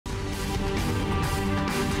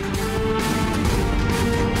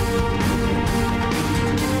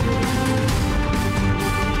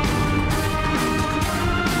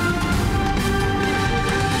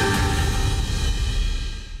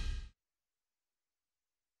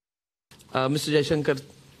Mr. Jaishankar,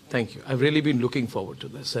 thank you. I've really been looking forward to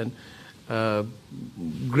this, and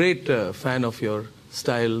great fan of your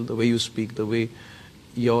style, the way you speak, the way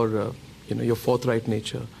your forthright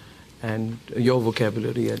nature, and your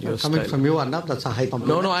vocabulary and your Coming style. from you, Arnab, that's a high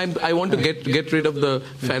compliment. No, I want to get rid of the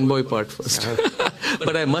fanboy part first.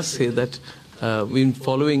 But I must say that we've been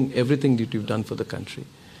following everything that you've done for the country,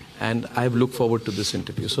 and I've looked forward to this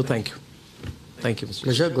interview. So thank you. Thank you, Mr.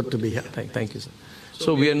 Pleasure, good to be here. Thank you, sir.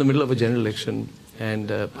 So we are in the middle of a general election, and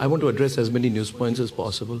I want to address as many news points as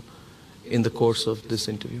possible in the course of this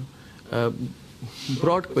interview.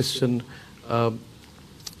 Broad question.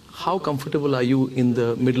 How comfortable are you in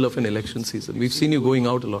the middle of an election season? We've seen you going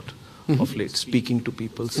out a lot of late, speaking to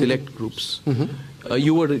people, select groups.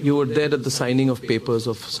 You were there at the signing of papers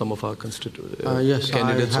of some of our yes,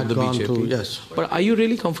 candidates of the BJP. Yes. But are you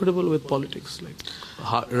really comfortable with politics,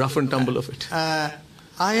 like rough and tumble of it?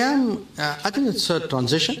 I am. I think it's a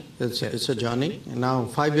transition. It's a journey. Now,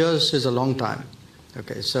 5 years is a long time.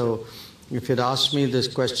 Okay, so if you'd asked me this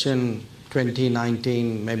question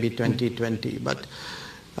 2019, maybe 2020, but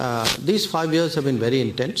these 5 years have been very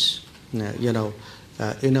intense.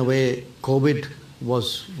 In a way, COVID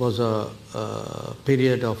was a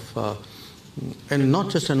period of, and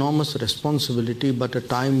not just enormous responsibility, but a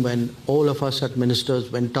time when all of us as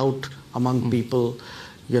ministers went out among people,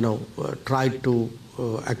 tried to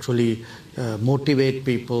actually motivate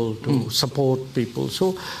people, to support people.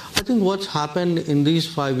 So I think what's happened in these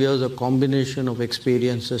 5 years, a combination of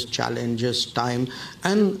experiences, challenges, time,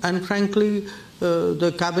 and frankly,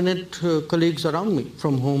 the cabinet colleagues around me,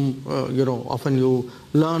 from whom, often you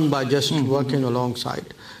learn by just working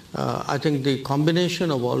alongside. I think the combination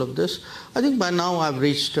of all of this, I think by now I've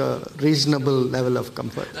reached a reasonable level of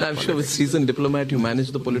comfort. I'm sure with seasoned diplomat you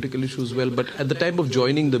manage the political issues well, but at the time of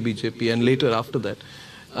joining the BJP and later after that,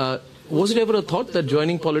 was it ever a thought that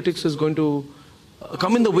joining politics is going to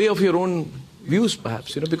come in the way of your own views,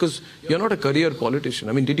 perhaps? Because you're not a career politician.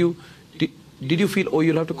 I mean, did you feel, oh,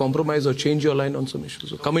 you'll have to compromise or change your line on some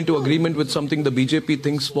issues, or come into agreement with something the BJP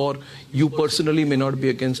thinks for you personally may not be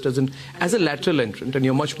against as a lateral entrant, and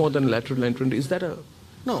you're much more than a lateral entrant? Is that at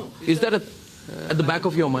the back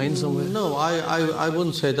of your mind somewhere? No, I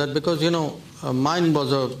wouldn't say that, because mine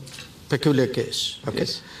was a peculiar case. Okay,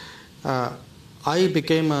 yes. I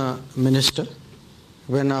became a minister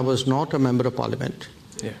when I was not a member of parliament,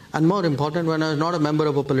 and more important, when I was not a member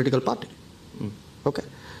of a political party. Okay,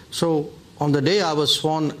 so on the day I was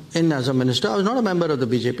sworn in as a minister, I was not a member of the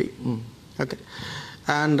BJP. Okay,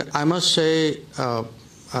 and I must say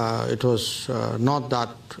it was not that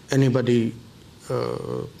anybody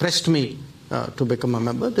pressed me to become a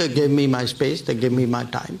member. They gave me my space, they gave me my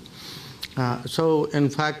time. So in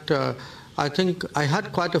fact, I think I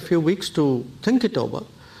had quite a few weeks to think it over.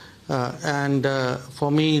 And for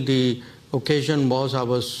me, the occasion was I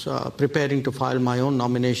was preparing to file my own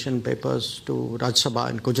nomination papers to Raj Sabha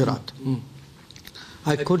in Gujarat.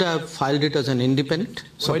 I could have filed it as an independent.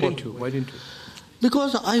 Why didn't you?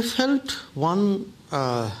 Because I felt, one,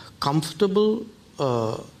 comfortable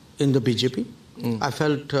in the BJP. I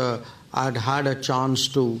felt I'd had a chance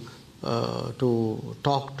to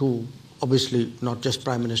talk to, obviously, not just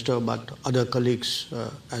Prime Minister, but other colleagues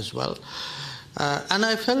as well. And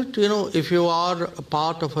I felt, if you are a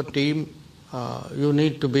part of a team, you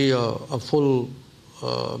need to be a full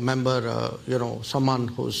member, someone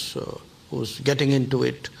who's getting into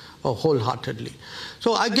it wholeheartedly.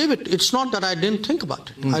 So I gave it. It's not that I didn't think about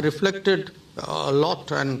it. I reflected a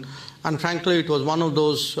lot, and frankly, it was one of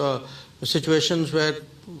those situations where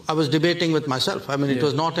I was debating with myself. I mean, it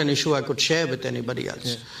was not an issue I could share with anybody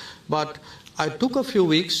else. But I took a few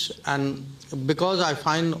weeks, and because I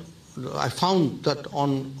found that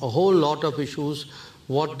on a whole lot of issues,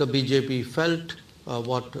 what the BJP felt,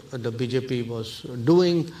 what the BJP was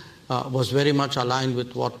doing, was very much aligned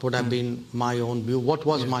with what would have been my own view, what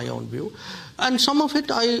was my own view. And some of it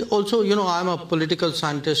I also, I'm a political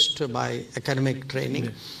scientist by academic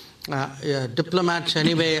training. Diplomats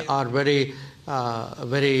anyway are very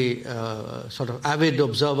sort of avid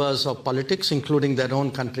observers of politics, including their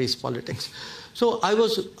own country's politics. So I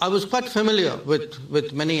was quite familiar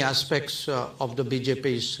with many aspects of the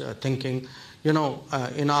BJP's thinking. In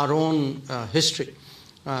our own history,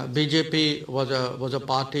 BJP was a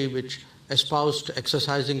party which espoused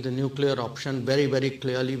exercising the nuclear option very, very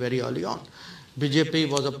clearly, very early on.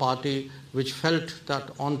 BJP was a party which felt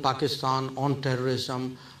that on Pakistan, on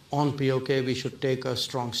terrorism, on POK, we should take a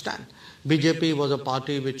strong stand. BJP was a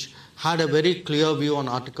party which had a very clear view on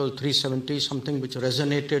Article 370, something which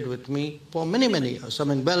resonated with me for many, many years. I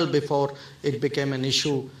mean, well before it became an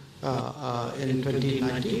issue in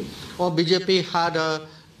 2019. Or BJP had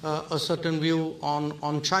a certain view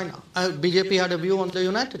on China. BJP had a view on the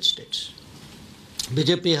United States.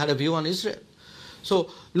 BJP had a view on Israel.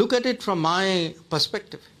 So look at it from my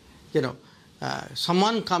perspective.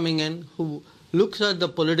 Someone coming in who looks at the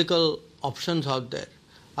political options out there.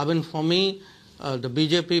 I mean, for me, the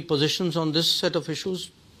BJP positions on this set of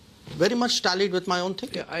issues very much tallied with my own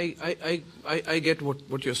thinking. Yeah, I get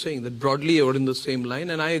what you're saying, that broadly you're in the same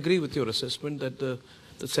line, and I agree with your assessment that the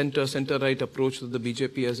center-right approach that the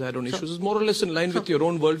BJP has had on issues is more or less in line with your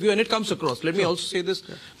own worldview, and it comes across. Let me also say this,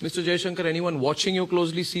 Mr. Jaishankar, anyone watching you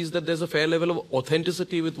closely sees that there's a fair level of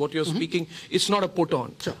authenticity with what you're speaking. It's not a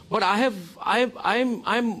put-on. But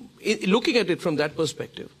I'm looking at it from that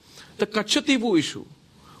perspective. The Katchatheevu issue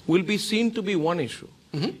will be seen to be one issue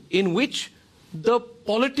in which the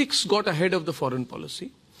politics got ahead of the foreign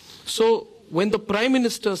policy. So when the Prime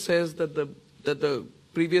Minister says that the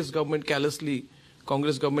previous government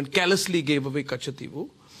Congress government callously gave away Katchatheevu,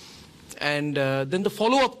 and then the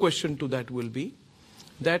follow-up question to that will be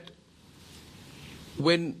that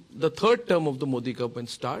when the third term of the Modi government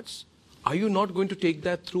starts, are you not going to take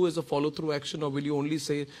that through as a follow-through action, or will you only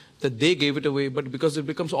say that they gave it away, but because it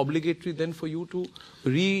becomes obligatory then for you to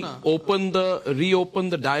reopen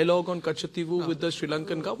the dialogue on Katchatheevu with the Sri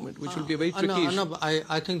Lankan government, which will be a very tricky issue?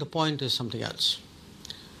 I think the point is something else.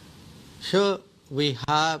 Here we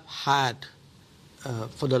have had,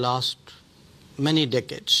 for the last many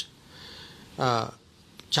decades,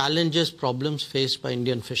 challenges, problems faced by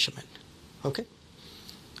Indian fishermen. Okay?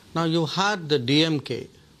 Now you had the DMK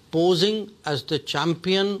posing as the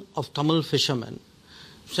champion of Tamil fishermen,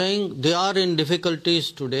 saying they are in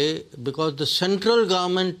difficulties today because the central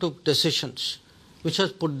government took decisions which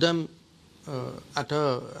has put them at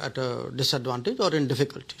a disadvantage or in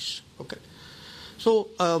difficulties. Okay? So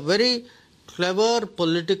a very clever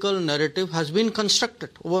political narrative has been constructed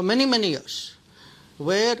over many, many years,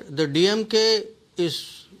 where the DMK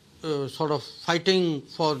is sort of fighting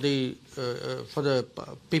for the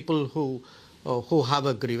people who have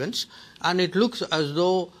a grievance, and it looks as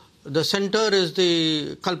though the center is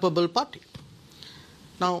the culpable party.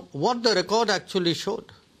 Now, what the record actually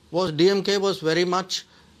showed was DMK was very much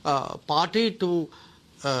party to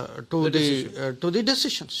the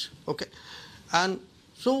decisions. Okay, and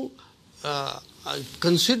so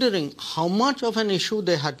considering how much of an issue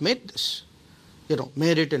they had made this,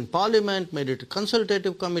 made it in Parliament, made it a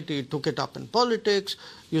consultative committee, took it up in politics.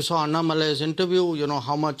 You saw Annamalai's interview,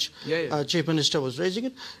 how much Chief Minister was raising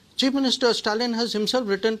it. Chief Minister Stalin has himself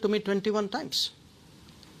written to me 21 times.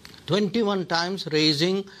 21 times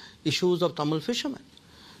raising issues of Tamil fishermen.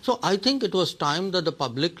 So I think it was time that the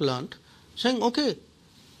public learnt, saying, okay,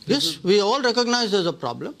 this we all recognize there's a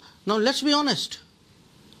problem. Now let's be honest.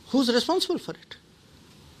 Who's responsible for it?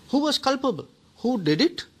 Who was culpable? Who did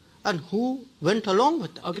it? And who went along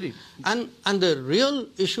with it? Agreed. And the real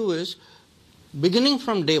issue is, beginning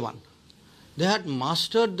from day one, they had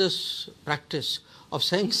mastered this practice of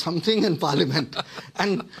saying something in Parliament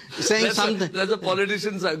and saying something. That's the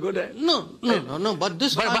politicians are good at. No. But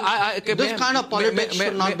this kind of politics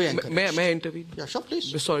should not be encouraged. May I intervene? Yeah, sure,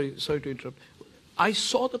 please. Sorry to interrupt. I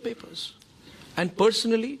saw the papers, and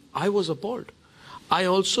personally, I was appalled. I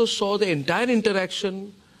also saw the entire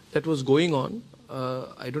interaction that was going on.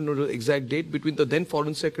 I don't know the exact date, between the then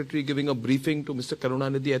Foreign Secretary giving a briefing to Mr.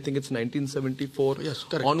 Karunanidhi, I think it's 1974, yes,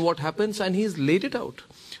 correct, on what happens, and he's laid it out.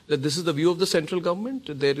 That this is the view of the central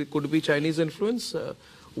government, there could be Chinese influence,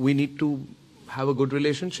 we need to have a good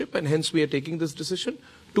relationship, and hence we are taking this decision.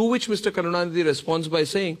 To which Mr. Karunanidhi responds by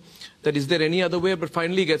saying that is there any other way, but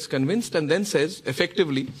finally gets convinced and then says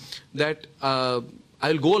effectively that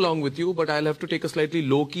I'll go along with you, but I'll have to take a slightly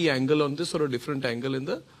low-key angle on this or a different angle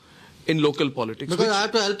in local politics. Because I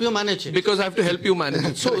have to help you manage it. Because I have to help you manage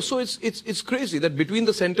it. So it's crazy that between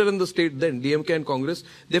the center and the state then, DMK and Congress,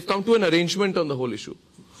 they've come to an arrangement on the whole issue.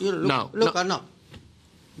 Look, Arnab,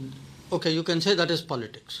 okay, you can say that is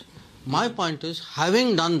politics. My point is,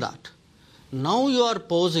 having done that, now you are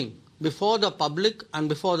posing before the public and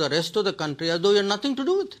before the rest of the country as though you have nothing to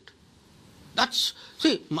do with it.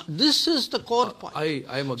 This is the core point. I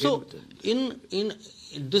am again with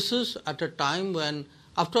it. This is at a time when,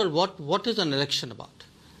 after all, what is an election about?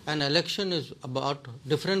 An election is about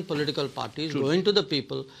different political parties going to the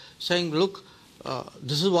people, saying, look,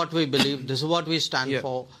 this is what we believe, this is what we stand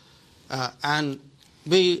for, and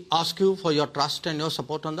we ask you for your trust and your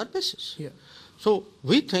support on that basis. So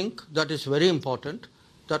we think that it's very important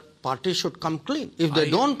that parties should come clean. If they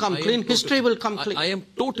don't come clean, history will come clean. I am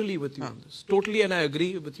totally with you on this. Totally, and I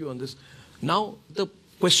agree with you on this. Now, the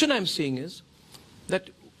question I'm seeing is that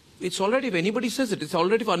it's already, if anybody says it, it's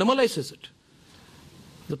already if Annamalai says it.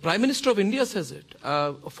 The Prime Minister of India says it.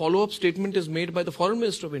 A follow-up statement is made by the Foreign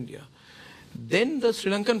Minister of India. Then the Sri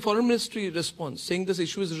Lankan Foreign Ministry responds, saying this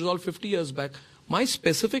issue is resolved 50 years back. My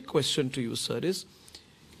specific question to you, sir, is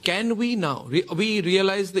can we now, we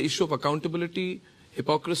realize the issue of accountability,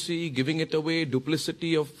 hypocrisy, giving it away,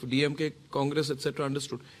 duplicity of DMK, Congress, etc.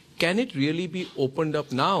 understood. Can it really be opened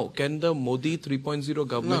up now? Can the Modi 3.0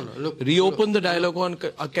 government reopen the dialogue on,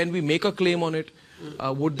 can we make a claim on it?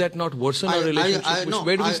 Would that not worsen our relationship?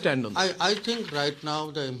 Where do we stand on that? I think right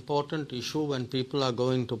now the important issue when people are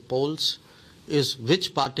going to polls is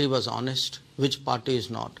which party was honest, which party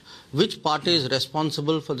is not, which party is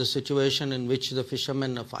responsible for the situation in which the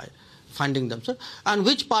fishermen are finding themselves, and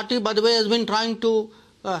which party, by the way, has been trying to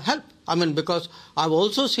help. I mean, because I've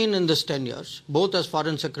also seen in this 10 years, both as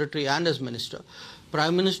Foreign Secretary and as Minister,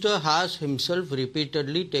 Prime Minister has himself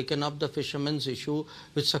repeatedly taken up the fishermen's issue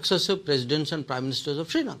with successive presidents and Prime Ministers of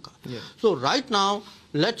Sri Lanka. Yeah. So right now,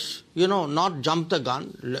 let's, not jump the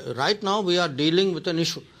gun. Right now, we are dealing with an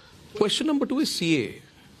issue. Question number 2 is CAA.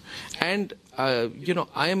 And, I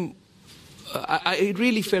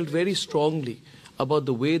really felt very strongly about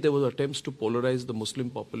the way there were attempts to polarize the Muslim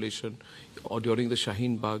population or during the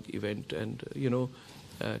Shaheen Bagh event and,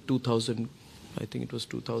 2000, I think it was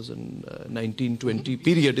 2019-20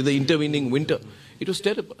 period, in the intervening winter. It was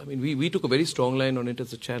terrible. I mean, we took a very strong line on it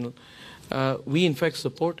as a channel. We, in fact,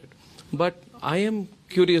 supported. But I am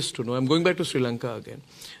curious to know, I'm going back to Sri Lanka again,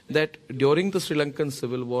 that during the Sri Lankan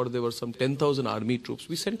civil war, there were some 10,000 army troops.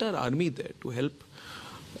 We sent our army there to help,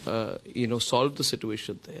 solve the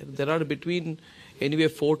situation there. There are between anywhere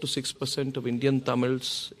 4 to 6% of Indian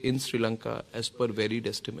Tamils in Sri Lanka as per varied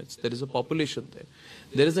estimates. There is a population there.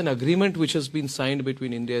 There is an agreement which has been signed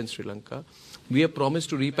between India and Sri Lanka. We have promised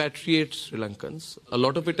to repatriate Sri Lankans. A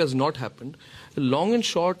lot of it has not happened. Long and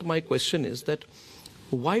short, my question is that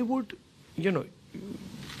why would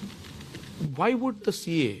the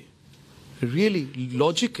CA really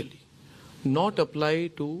logically not apply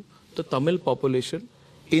to the Tamil population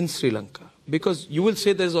in Sri Lanka? Because you will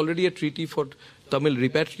say there is already a treaty for Tamil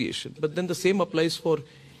repatriation, but then the same applies for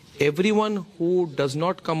everyone who does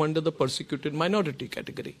not come under the persecuted minority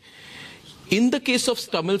category. In the case of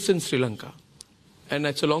Tamils in Sri Lanka, and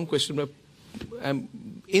that's a long question, but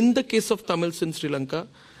in the case of Tamils in Sri Lanka,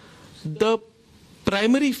 the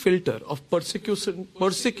primary filter of persecution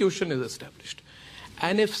is established.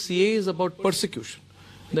 And if CA is about persecution,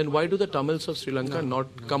 then why do the Tamils of Sri Lanka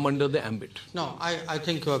not come under the ambit? No, I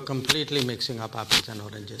think you are completely mixing up apples and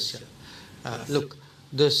oranges here. Look,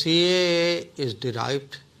 the CAA is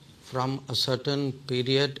derived from a certain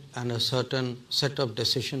period and a certain set of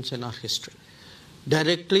decisions in our history,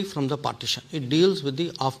 directly from the partition. It deals with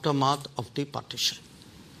the aftermath of the partition.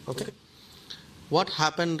 Okay? What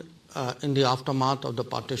happened in the aftermath of the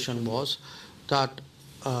partition was that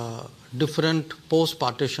different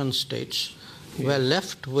post-partition states were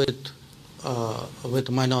left with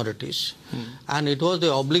minorities, and it was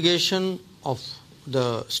the obligation of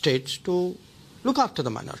the states to look after the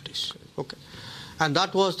minorities. Okay, and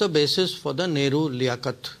that was the basis for the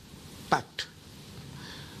Nehru-Liaquat Pact.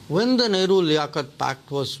 When the Nehru-Liaquat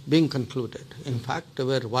Pact was being concluded, in fact, there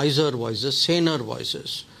were wiser voices, saner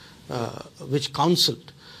voices, which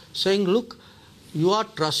counseled, saying, look, you are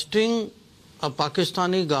trusting a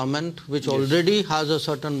Pakistani government which already has a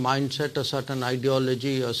certain mindset, a certain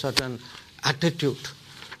ideology, a certain attitude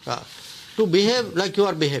to behave like you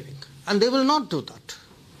are behaving. And they will not do that.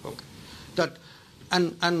 Okay.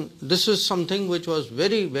 And this is something which was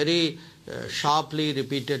very, very sharply,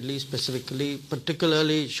 repeatedly, specifically,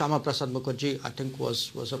 particularly Shama Prasad Mukherjee, I think,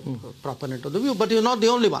 was a proponent of the view. But he's not the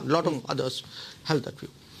only one. A lot of others held that view.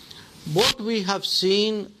 What we have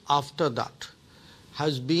seen after that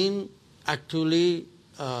has been actually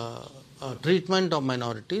a treatment of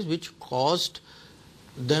minorities which caused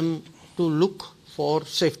them to look for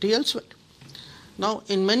safety elsewhere. Now,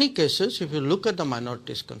 in many cases, if you look at the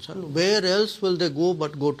minorities concerned, where else will they go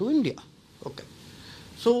but go to India? Okay.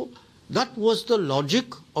 So that was the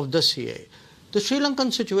logic of the CAA. The Sri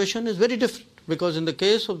Lankan situation is very different, because in the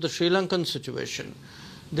case of the Sri Lankan situation,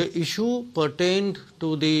 the issue pertained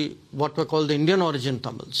to the what were called the Indian origin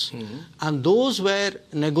Tamils, and those were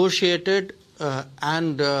negotiated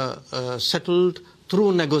and settled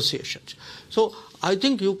through negotiations. So I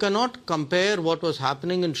think you cannot compare what was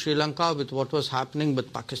happening in Sri Lanka with what was happening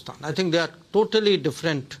with Pakistan. I think they are totally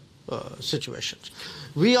different situations.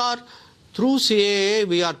 We are, through CAA,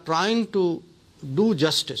 we are trying to do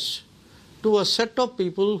justice to a set of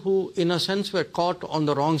people who, in a sense, were caught on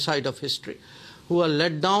the wrong side of history, who are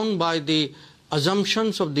let down by the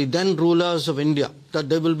assumptions of the then rulers of India that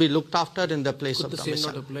they will be looked after in the place of Could the domicile.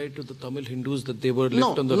 same not apply to the Tamil Hindus, that they were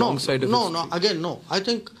left on the wrong side of history? No, again, no. I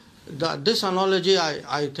think this analogy,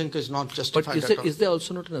 I think, is not justified But is there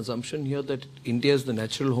also not an assumption here that India is the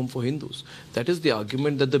natural home for Hindus? That is the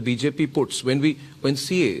argument that the BJP puts when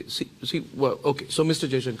CA, well, okay, so Mr.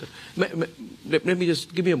 Jaishankar, let me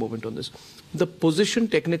just, give me a moment on this. The position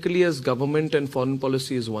technically as government and foreign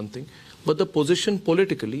policy is one thing, but the position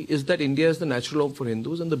politically is that India is the natural home for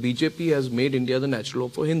Hindus, and the BJP has made India the natural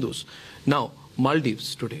home for Hindus. Now,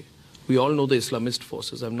 Maldives today, we all know the Islamist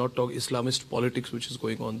forces. I'm not talking Islamist politics which is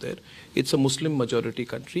going on there. It's a Muslim majority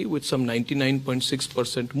country with some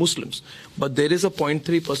 99.6% Muslims. But there is a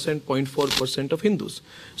 0.3%, 0.4% of Hindus.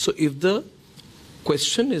 So if the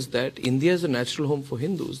question is that India is a natural home for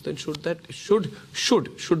Hindus, then should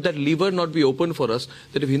that lever not be open for us,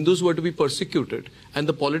 that if Hindus were to be persecuted and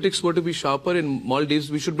the politics were to be sharper in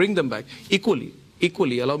Maldives, we should bring them back equally.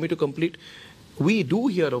 Allow me to complete. We do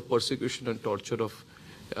hear of persecution and torture of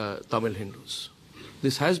Tamil Hindus.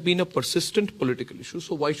 This has been a persistent political issue,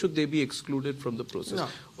 so why should they be excluded from the process? No.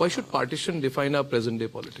 Why should partition define our present day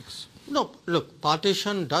politics? No, look,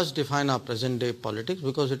 partition does define our present day politics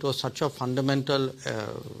because it was such a fundamental,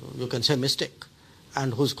 you can say, mistake,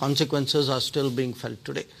 and whose consequences are still being felt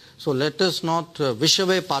today. So let us not wish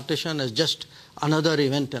away partition as just another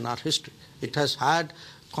event in our history. It has had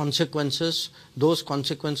consequences. Those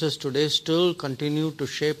consequences today still continue to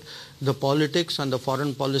shape the politics and the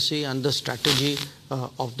foreign policy and the strategy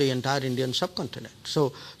of the entire Indian subcontinent.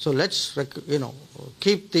 So let's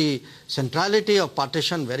keep the centrality of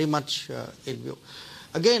partition very much in view.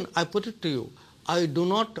 Again, I put it to you, I do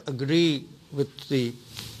not agree with the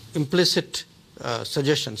implicit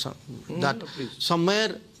suggestions that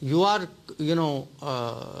somewhere you are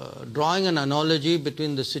drawing an analogy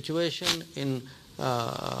between the situation in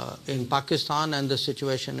Pakistan and the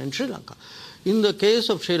situation in Sri Lanka. In the case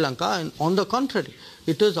of Sri Lanka, and on the contrary,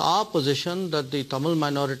 it is our position that the Tamil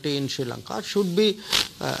minority in Sri Lanka should be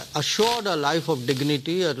assured a life of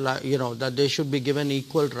dignity, that they should be given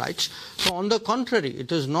equal rights. So on the contrary,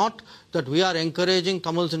 it is not that we are encouraging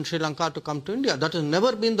Tamils in Sri Lanka to come to India. That has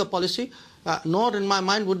never been the policy, nor in my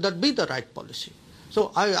mind would that be the right policy.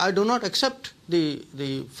 So I do not accept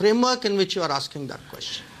the framework in which you are asking that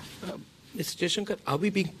question. Mr. Jaishankar, are we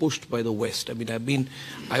being pushed by the West? I mean,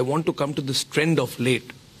 I want to come to this trend of late.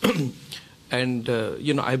 And,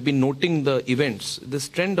 I've been noting the events, this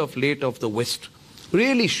trend of late of the West,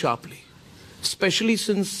 really sharply, especially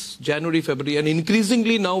since January, February, and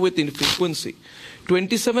increasingly now with frequency.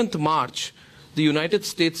 27th March, the United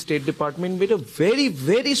States State Department made a very,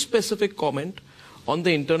 very specific comment on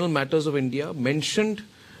the internal matters of India, mentioned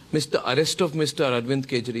the arrest of Mr. Arvind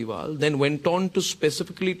Kejriwal, then went on to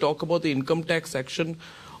specifically talk about the income tax action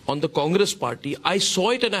on the Congress party. I saw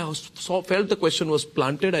it and I felt the question was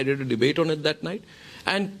planted. I did a debate on it that night.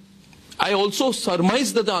 And I also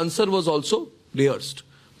surmised that the answer was also rehearsed.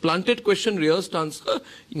 Planted question, rehearsed answer.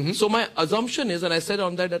 So my assumption is, and I said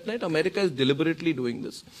on that night, America is deliberately doing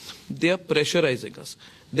this. They are pressurizing us.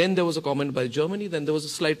 Then there was a comment by Germany. Then there was a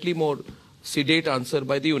slightly more sedate answer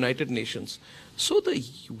by the United Nations. So the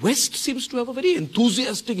West seems to have a very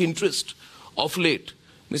enthusiastic interest of late,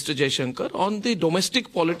 Mr. Jaishankar, on the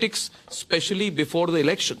domestic politics, especially before the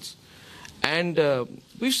elections. And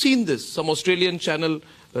we've seen this, some Australian channel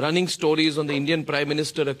running stories on the Indian Prime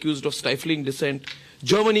Minister accused of stifling dissent.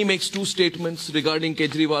 Germany makes 2 statements regarding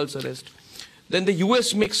Kejriwal's arrest. Then the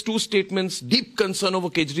US makes 2 statements, deep concern over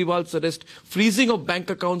Kejriwal's arrest, freezing of bank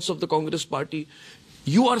accounts of the Congress party.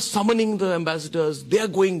 You are summoning the ambassadors, they are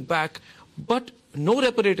going back, but no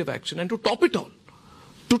reparative action. And to top it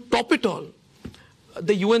all,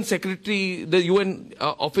 the UN secretary, the UN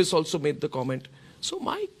office also made the comment. So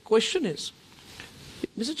my question is,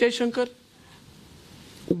 Mr. Jaishankar,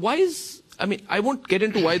 I won't get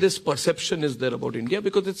into why this perception is there about India,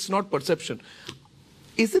 because it's not perception.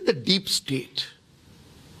 Is it the deep state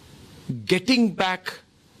getting back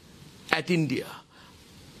at India,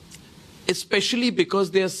 especially because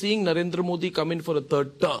they are seeing Narendra Modi come in for a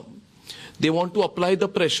 3rd term? They want to apply the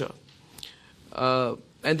pressure, and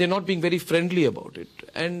they're not being very friendly about it.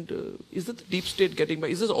 And is it the deep state getting back?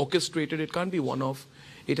 Is this orchestrated? It can't be one-off.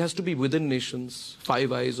 It has to be within nations,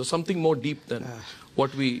 Five Eyes, or something more deep than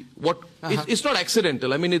it's not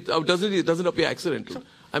accidental. I mean, it doesn't appear accidental.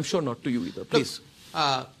 I'm sure not to you either. Please.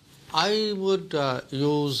 Look, I would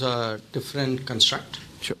use a different construct.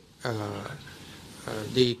 Sure.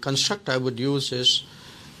 The construct I would use is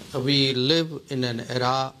we live in an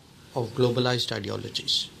era of globalized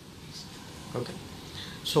ideologies. Okay.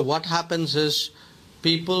 So what happens is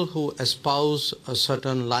people who espouse a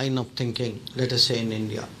certain line of thinking, let us say in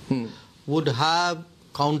India, would have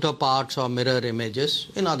counterparts or mirror images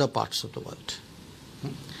in other parts of the world.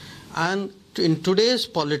 And in today's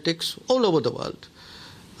politics all over the world,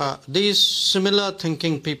 these similar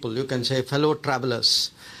thinking people, you can say fellow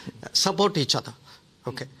travelers, support each other.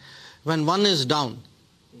 Okay, when one is down,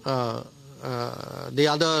 the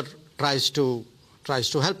other tries to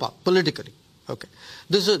help out politically. Okay,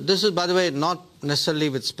 this is by the way not necessarily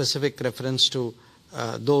with specific reference to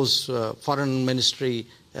those foreign ministry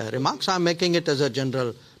remarks. I'm making it as a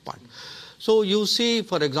general point. So you see,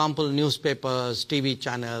 for example, newspapers, TV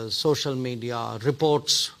channels, social media,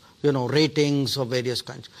 reports, ratings of various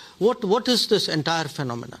kinds. What is this entire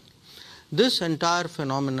phenomenon? This entire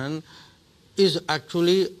phenomenon is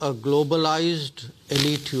actually a globalized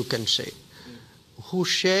elite, you can say, who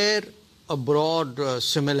share a broad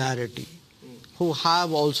similarity, who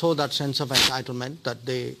have also that sense of entitlement that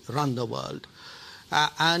they run the world.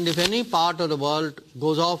 And if any part of the world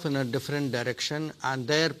goes off in a different direction and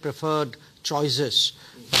their preferred choices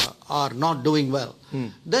are not doing well,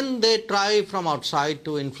 then they try from outside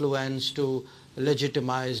to influence, to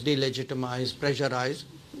legitimize, delegitimize, pressurize.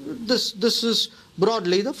 This is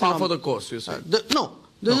broadly the phenomenon. Par for the course, you say? No,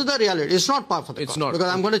 this is the reality. It's not par for the course. It's not. Because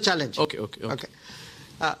I'm going to challenge it. Okay.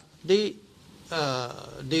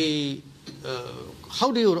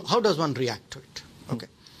 How does one react to it? Okay.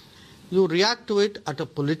 You react to it at a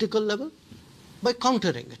political level by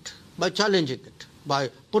countering it, by challenging it, by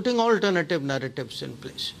putting alternative narratives in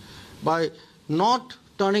place, by not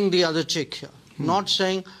turning the other cheek here, not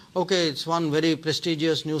saying, okay, it's one very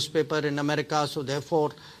prestigious newspaper in America, so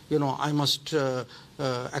therefore, I must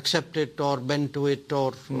accept it or bend to it,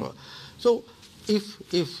 or so if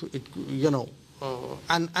it,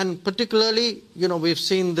 and particularly, we've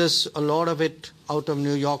seen this, a lot of it out of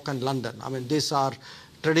New York and London. I mean, these are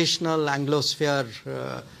traditional Anglosphere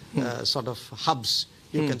sort of hubs,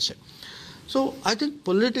 you can say. So I think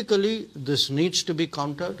politically this needs to be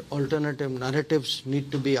countered. Alternative narratives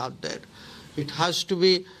need to be out there. It has to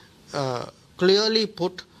be clearly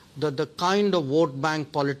put that the kind of vote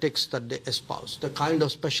bank politics that they espouse, the kind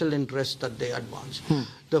of special interests that they advance,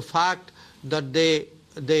 the fact that they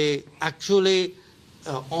actually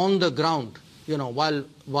on the ground,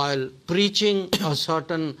 while preaching a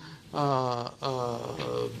certain I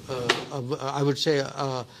would say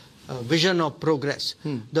a vision of progress.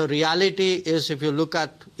 The reality is, if you look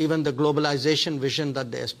at even the globalization vision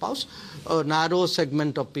that they espouse, a narrow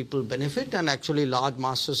segment of people benefit and actually large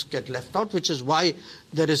masses get left out, which is why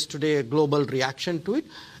there is today a global reaction to it.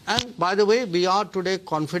 And by the way, we are today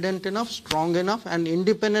confident enough, strong enough and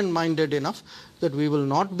independent-minded enough that we will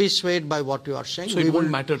not be swayed by what you are saying. So it won't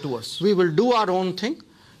matter to us. We will do our own thing.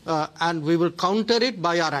 And we will counter it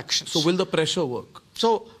by our actions. So will the pressure work?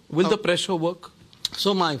 So will the pressure work?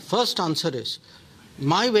 So my first answer is,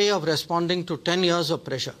 my way of responding to 10 years of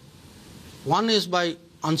pressure, one is by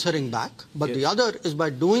answering back, but the other is by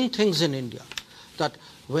doing things in India. That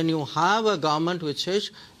when you have a government which says,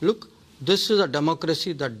 look, this is a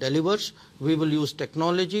democracy that delivers, we will use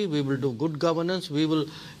technology, we will do good governance, we will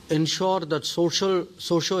ensure that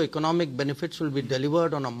socio-economic benefits will be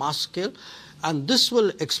delivered on a mass scale. And this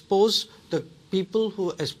will expose the people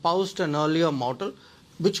who espoused an earlier model,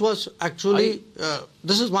 which was actually,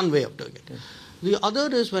 this is one way of doing it. The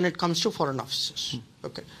other is when it comes to foreign officers.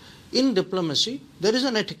 Okay. In diplomacy, there is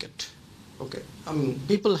an etiquette. Okay. I mean,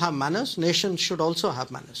 people have manners, nations should also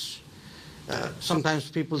have manners.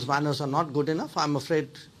 Sometimes people's manners are not good enough. I'm afraid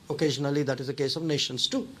occasionally that is the case of nations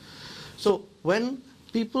too. So when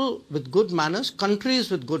people with good manners, countries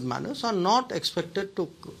with good manners are not expected to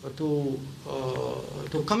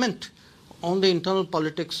comment on the internal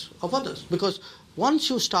politics of others. Because once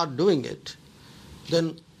you start doing it,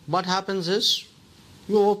 then what happens is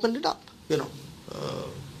you open it up.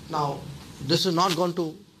 Now, this is not going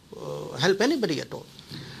to help anybody at all.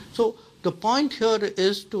 So the point here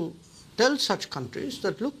is to tell such countries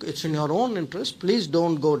that, look, it's in your own interest, please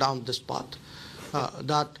don't go down this path.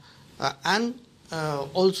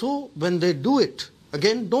 Also, when they do it,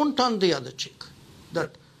 again, don't turn the other cheek. As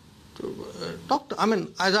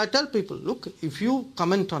I tell people, look, if you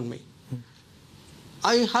comment on me,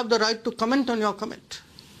 I have the right to comment on your comment.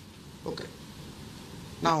 Okay.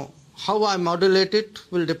 Now, how I modulate it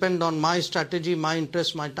will depend on my strategy, my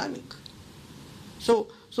interest, my timing. So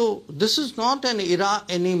this is not an era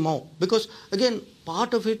anymore, because again,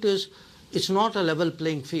 part of it is, it's not a level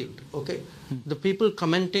playing field. Okay. The people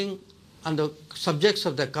commenting and the subjects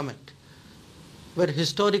of their comment were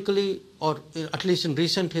historically, or at least in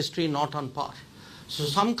recent history, not on par. So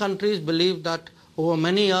some countries believe that over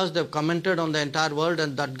many years they've commented on the entire world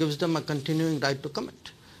and that gives them a continuing right to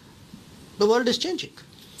comment. The world is changing.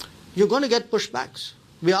 you're going to get pushbacks.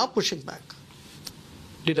 We are pushing back.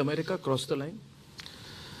 Did America cross the line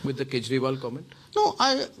with the Kejriwal comment? No,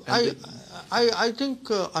 I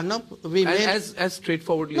think, Arnab, we made... As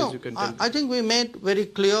straightforwardly as you can tell. I think we made very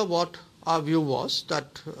clear what our view was,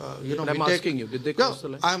 that, I'm asking you, did they cross the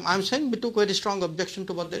line? I'm saying we took very strong objection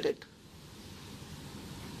to what they did.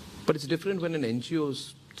 But it's different when an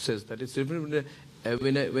NGO says that. It's different but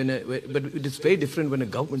it's very different when a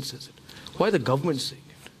government says it. Why the government saying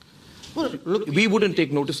it? Well, look, we wouldn't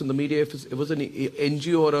take notice in the media if it was an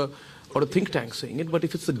NGO or a think tank saying it, but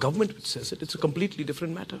if it's the government which says it, it's a completely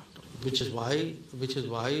different matter. Which is why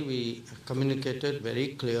we communicated very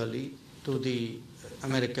clearly to the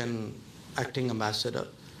American acting ambassador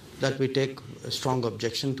that we take a strong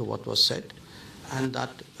objection to what was said, and that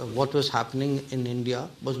what was happening in India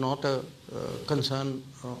was not a concern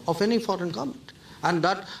of any foreign government, and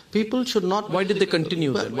that people should not... Why did they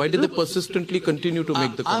continue then? Why did they persistently continue to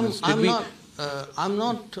make the comments?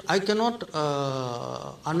 I cannot,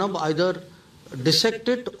 Arnab, either dissect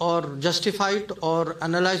it or justify it or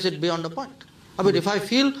analyze it beyond a point. I mean, if I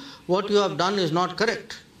feel what you have done is not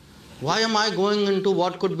correct, why am I going into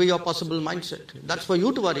what could be your possible mindset? That's for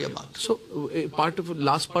you to worry about. So,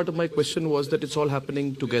 last part of my question was that it's all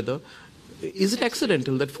happening together. Is it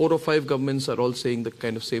accidental that 4 or 5 governments are all saying the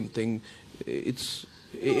kind of same thing? It's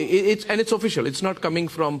official. It's not coming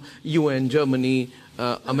from UN, Germany,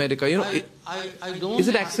 America. I don't. Is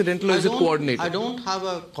it accidental or is it coordinated? I don't have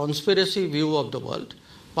a conspiracy view of the world,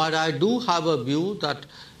 but I do have a view that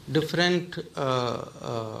different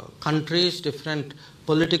countries, different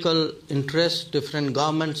political interests, different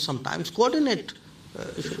governments sometimes coordinate.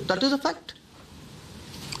 That is a fact.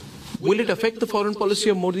 Will it affect the foreign policy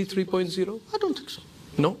of Modi 3.0? I don't think so.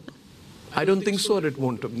 No? I don't think so, or it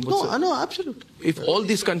won't. No, absolutely. If all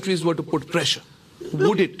these countries were to put pressure,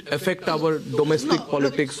 would it affect our domestic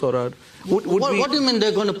politics or our... What do you mean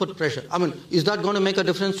they're going to put pressure? I mean, is that going to make a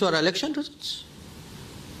difference to our election results?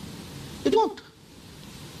 It won't.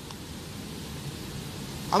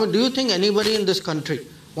 I mean, do you think anybody in this country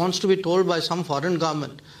wants to be told by some foreign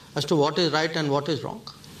government as to what is right and what is wrong?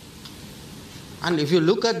 And if you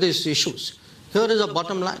look at these issues, here is a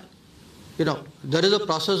bottom line. There is a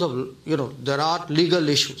process of, there are legal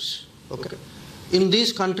issues. Okay. In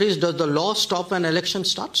these countries, does the law stop when election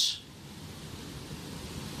starts?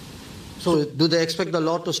 So do they expect the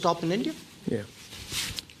law to stop in India? Yeah.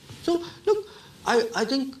 So look, I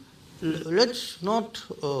think let's not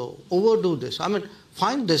overdo this. I mean,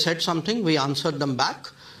 fine, they said something, we answered them back.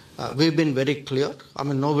 We've been very clear. I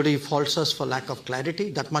mean, nobody faults us for lack of clarity.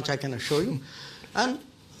 That much I can assure you. And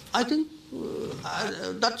I think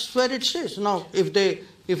that's where it stays. Now, if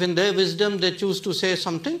in their wisdom they choose to say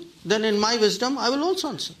something, then in my wisdom I will also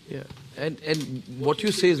answer. Yeah, and what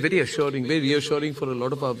you say is very assuring, very reassuring for a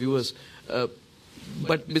lot of our viewers.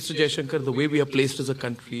 But Mr. Jaishankar, the way we are placed as a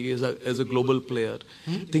country, as a global player,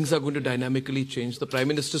 things are going to dynamically change. The Prime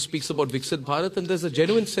Minister speaks about Viksit Bharat, and there's a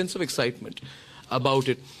genuine sense of excitement about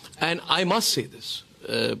it. And I must say this.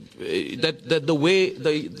 That the way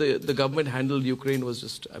the government handled Ukraine was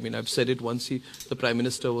just, I mean, I've said it once, the Prime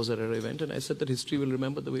Minister was at an event, and I said that history will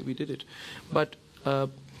remember the way we did it. But,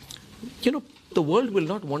 the world will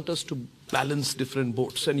not want us to balance different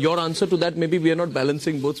boats. And your answer to that, maybe we are not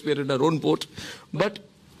balancing boats, we are in our own boat. But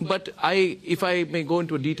if I may go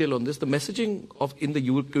into detail on this, the messaging in the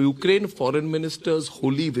Ukraine Foreign Minister's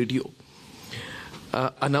holy video,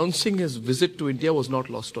 announcing his visit to India was not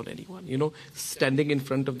lost on anyone. Standing in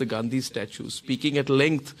front of the Gandhi statue, speaking at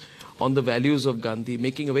length on the values of Gandhi,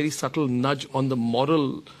 making a very subtle nudge on the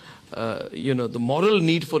moral, the moral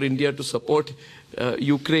need for India to support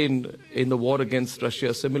Ukraine in the war against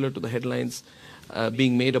Russia, similar to the headlines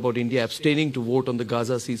being made about India abstaining to vote on the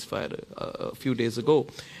Gaza ceasefire a few days ago.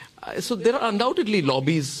 So there are undoubtedly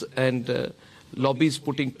lobbies and lobbies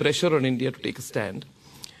putting pressure on India to take a stand.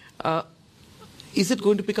 Is it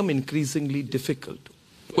going to become increasingly difficult?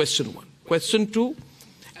 Question 1. Question 2,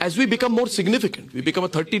 as we become more significant, we become a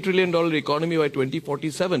 $30 trillion economy by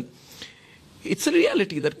 2047, it's a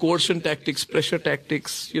reality that coercion tactics, pressure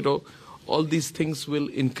tactics, all these things will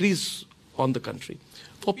increase on the country.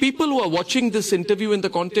 For people who are watching this interview in the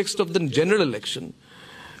context of the general election,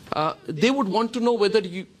 they would want to know whether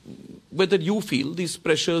you feel these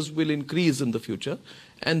pressures will increase in the future,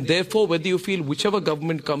 and therefore whether you feel whichever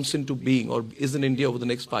government comes into being or is in India over the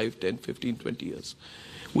next 5, 10, 15, 20 years,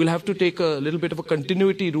 we'll have to take a little bit of a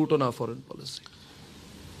continuity route on our foreign policy.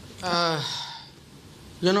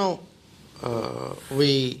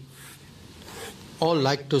 We all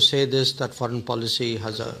like to say this, that foreign policy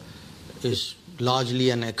is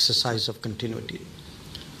largely an exercise of continuity.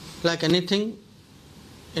 Like anything,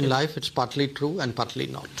 in life it's partly true and partly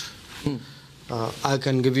not. I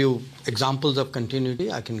can give you examples of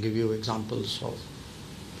continuity. I can give you examples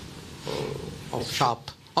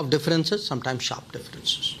of differences, sometimes sharp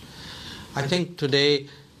differences. I think today,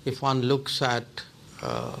 if one looks at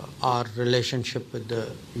our relationship with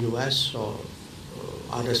the US or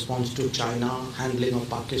our response to China, handling of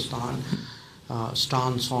Pakistan,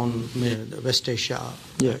 stance on West Asia,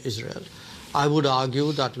 Israel, I would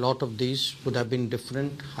argue that a lot of these would have been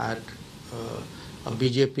different had a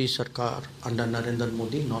BJP Sarkar under Narendra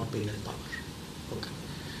Modi not been in power.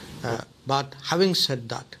 Okay. But having said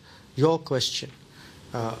that, your question,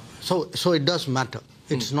 so it does matter.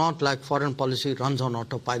 It's not like foreign policy runs on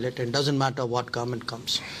autopilot. It doesn't matter what government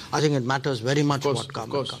comes. I think it matters very much what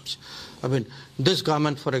government comes. I mean, this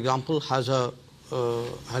government, for example, has a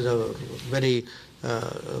very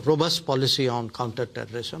robust policy on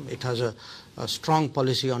counter-terrorism. It has a strong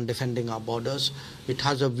policy on defending our borders. It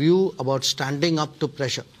has a view about standing up to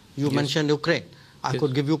pressure. You mentioned Ukraine. I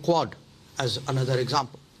could give you Quad as another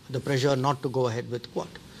example, the pressure not to go ahead with Quad.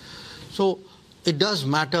 So it does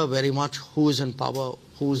matter very much who is in power,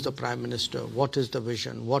 who is the Prime Minister, what is the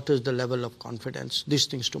vision, what is the level of confidence. These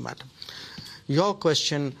things do matter. Your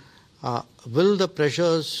question, will the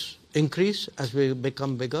pressures increase as we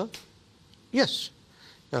become bigger? Yes.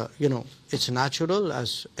 It's natural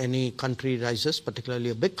as any country rises, particularly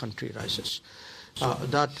a big country rises,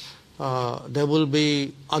 that there will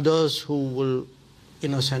be others who will,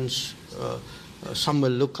 in a sense, some will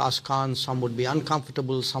look askance, some would be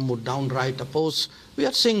uncomfortable, some would downright oppose. We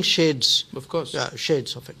are seeing shades, of course,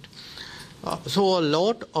 shades of it. So a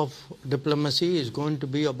lot of diplomacy is going to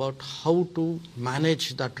be about how to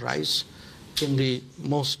manage that rise in the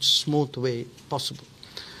most smooth way possible.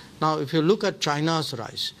 Now, if you look at China's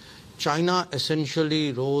rise, China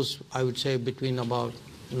essentially rose, I would say, between about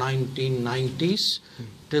 1990s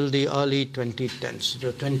till the early 2010s,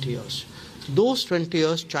 the 20 years. Those 20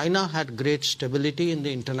 years, China had great stability in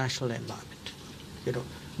the international environment.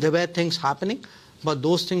 There were things happening, but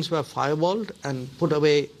those things were firewalled and put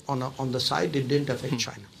away on the side. It didn't affect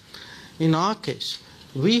China. In our case,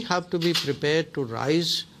 we have to be prepared to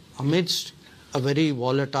rise amidst a very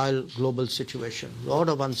volatile global situation, a lot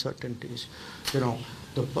of uncertainties.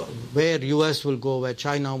 Where US will go, where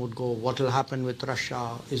China would go, what will happen with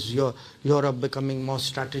Russia, is Europe becoming more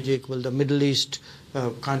strategic, will the Middle East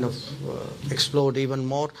kind of explode even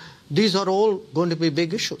more? These are all going to be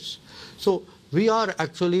big issues. So we are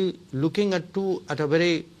actually looking at a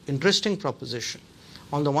very interesting proposition.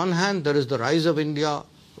 On the one hand, there is the rise of India.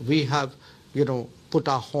 We have, put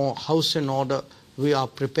our house in order. We are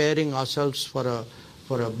preparing ourselves for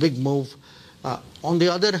a big move. On the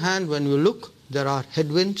other hand, when you look, there are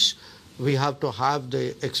headwinds. We have to have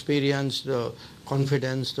the experience, the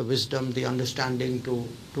confidence, the wisdom, the understanding to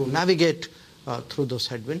navigate through those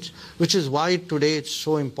headwinds, which is why today it's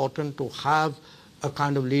so important to have a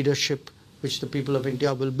kind of leadership which the people of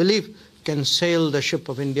India will believe can sail the ship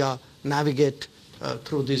of India, navigate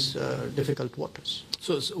through these difficult waters.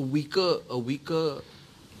 So it's a weaker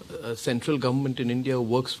central government in India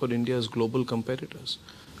works for India's global competitors,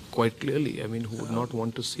 quite clearly. I mean, who would not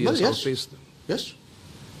want to see us outpace them? Yes.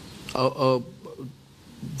 To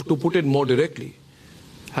put it more directly,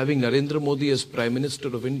 having Narendra Modi as Prime Minister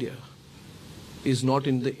of India is not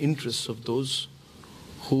in the interests of those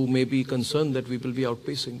who may be concerned that we will be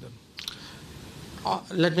outpacing them.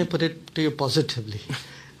 Let me put it to you positively.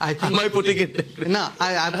 I think, am I putting it? No,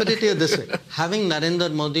 I put it to you this way. Having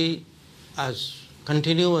Narendra Modi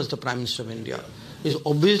continue as the Prime Minister of India is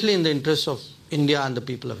obviously in the interest of India and the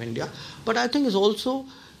people of India, but I think is also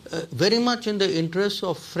very much in the interest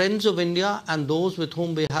of friends of India and those with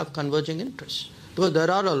whom we have converging interests. Because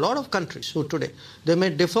there are a lot of countries who today, they may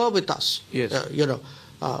differ with us. Yes.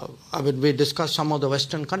 We discussed some of the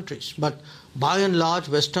Western countries, but by and large,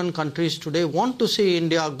 Western countries today want to see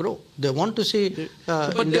India grow. They want to see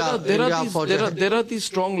India forge ahead. There are these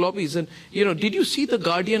strong lobbies. And, did you see the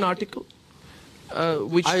Guardian article?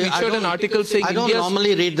 Which featured an article saying I don't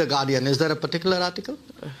normally read the Guardian. Is there a particular article?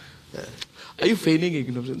 Are you feigning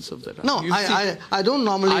ignorance of that? No, I don't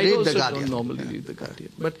normally read the Guardian. I don't normally read the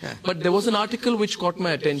Guardian. But there was an article which caught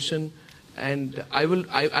my attention, and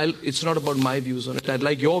it's not about my views on it. I'd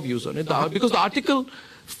like your views on it. Because the article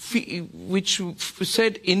which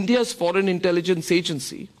said India's Foreign Intelligence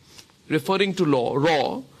Agency, referring to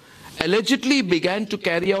RAW, allegedly began to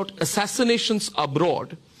carry out assassinations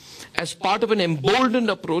abroad as part of an emboldened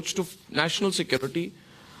approach to national security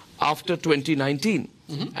after 2019.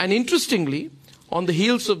 And interestingly, on the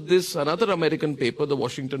heels of this, another American paper, the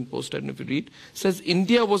Washington Post, and if you read, says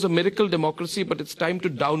India was a miracle democracy, but it's time to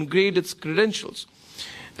downgrade its credentials.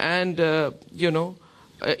 And,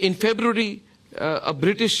 in February, a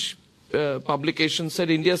British publication said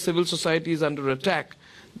India's civil society is under attack.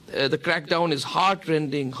 The crackdown is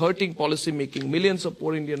heart-rending, hurting policy-making, millions of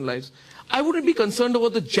poor Indian lives. I wouldn't be concerned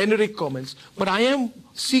about the generic comments, but I am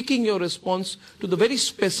seeking your response to the very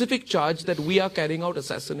specific charge that we are carrying out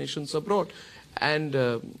assassinations abroad and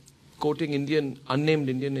quoting unnamed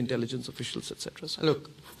Indian intelligence officials, etc. Look,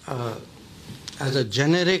 as a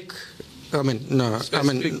generic, no.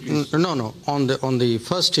 On the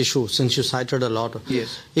first issue, since you cited a lot,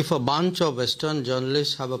 yes. If a bunch of Western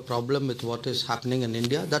journalists have a problem with what is happening in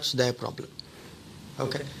India, that's their problem.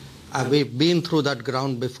 Okay, we've been through that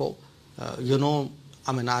ground before.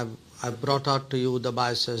 I've brought out to you the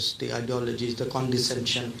biases, the ideologies, the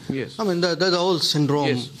condescension. Yes. The whole syndrome,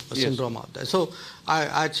 yes. out there. So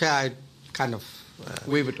I'd say I kind of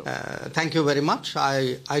wave it off. Thank you very much.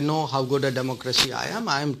 I know how good a democracy I am.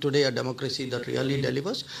 I am today a democracy that really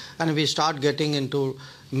delivers. And if we start getting into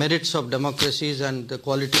merits of democracies and the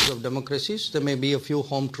qualities of democracies, there may be a few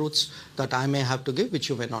home truths that I may have to give, which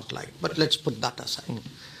you may not like. But let's put that aside.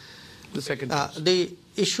 The second the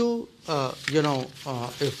issue,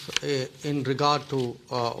 if in regard to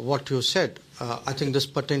what you said, I think this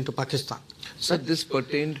pertained to Pakistan. Sir, this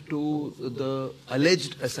pertained to the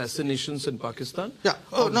alleged assassinations in Pakistan. Yeah.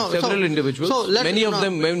 Several individuals. Many of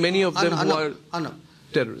them who are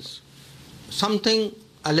terrorists. Something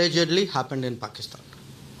allegedly happened in Pakistan.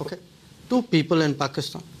 Okay. 2 people in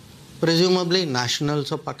Pakistan, presumably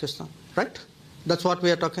nationals of Pakistan, right? That's what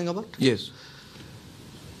we are talking about? Yes.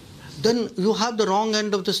 Then you have the wrong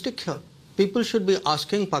end of the stick here. People should be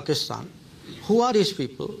asking Pakistan, who are these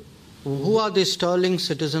people? Who are these sterling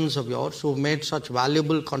citizens of yours who have made such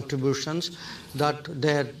valuable contributions that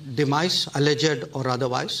their demise, alleged or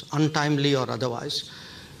otherwise, untimely or otherwise,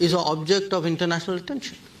 is an object of international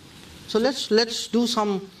attention? So let's do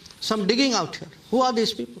some digging out here. Who are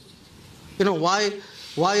these people?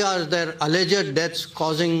 Why are their alleged deaths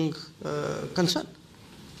causing concern?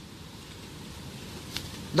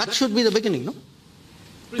 That should be the beginning, no?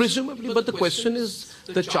 Presumably, but the question is,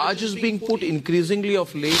 the charge is being put increasingly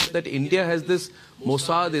of late that India has this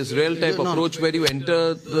Mossad, Israel type approach where you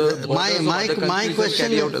enter the borders of other countries and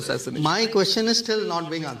carry out assassinations. My question is still not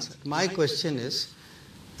being answered. My question is,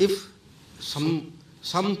 if some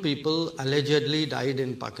people allegedly died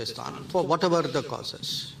in Pakistan for whatever the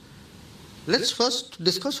causes, let's first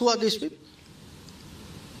discuss who are these people.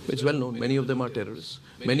 It's well known. Many of them are terrorists.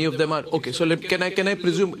 Many of them are... Okay, so can I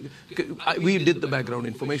presume... We did the background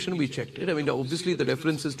information. We checked it. Obviously the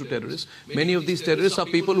reference is to terrorists. Many of these terrorists are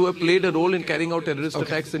people who have played a role in carrying out terrorist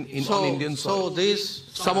attacks on Indian soil. So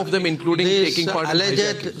some of them including taking part in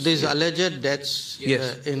hijackings. These alleged deaths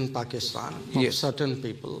in Pakistan of certain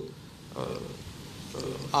people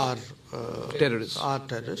are terrorists.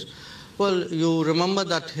 Well, you remember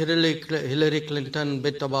that Hillary Clinton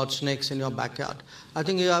bit about snakes in your backyard. I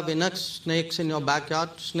think you have enough snakes in your backyard.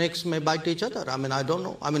 Snakes may bite each other. I don't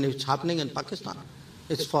know. It's happening in Pakistan.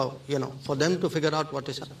 It's for them to figure out what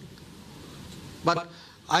is happening. But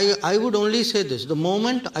I would only say this. The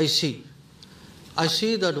moment I see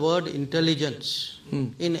that word intelligence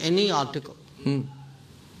in any article,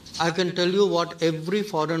 I can tell you what every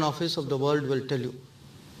foreign office of the world will tell you.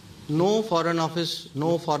 No foreign office,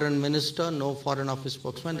 no foreign minister, no foreign office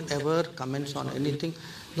spokesman ever comments on anything.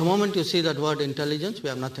 The moment you see that word intelligence, we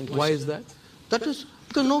have nothing to say. Why is that? That is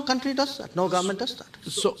because no country does that, no government does that.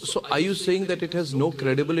 So are you saying that it has no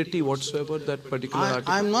credibility whatsoever, that particular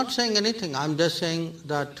article? I'm not saying anything. I'm just saying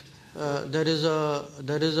that there is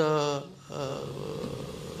a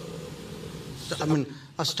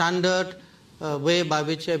standard way by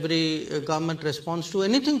which every government responds to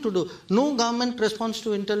anything to do. No government responds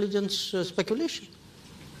to intelligence speculation.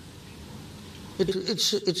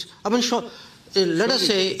 Sure. Let us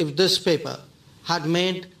say if this paper had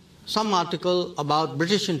made some article about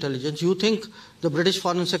British intelligence, you think the British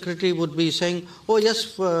Foreign Secretary would be saying, oh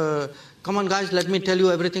yes, come on guys, let me tell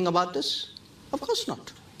you everything about this? Of course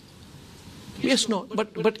not. Yes, no,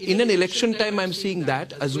 but in an election time I'm seeing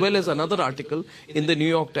that, as well as another article in the New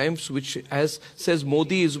York Times which says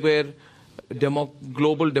Modi is where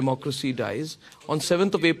global democracy dies. On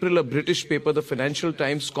 7th of April, a British paper, the Financial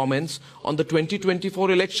Times, comments on the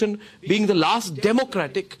 2024 election being the last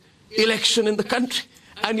democratic election in the country.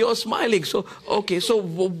 And you're smiling. So, okay, so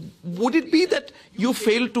would it be that you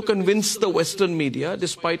failed to convince the Western media,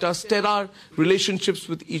 despite our stellar relationships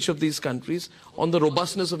with each of these countries, on the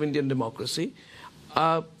robustness of Indian democracy?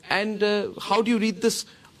 And how do you read this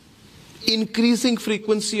increasing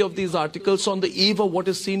frequency of these articles on the eve of what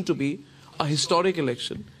is seen to be a historic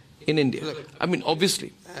election in India? Look,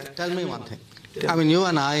 obviously. Tell me one thing. I mean, you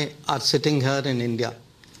and I are sitting here in India,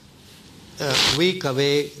 a week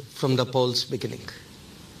away from the polls beginning.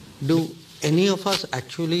 Do any of us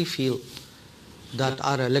actually feel that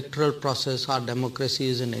our electoral process, our democracy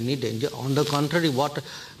is in any danger? On the contrary,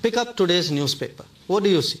 pick up today's newspaper. What do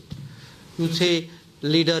you see? You say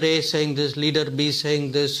leader A saying this, leader B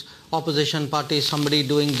saying this, opposition party, somebody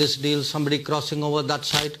doing this deal, somebody crossing over that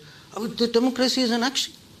side. I mean, the democracy is in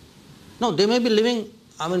action. No, they may be living,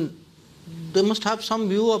 I mean, they must have some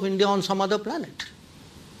view of India on some other planet.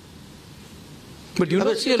 But do you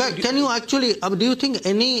not see can you actually, do you think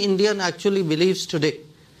any Indian actually believes today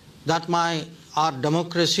that our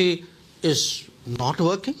democracy is not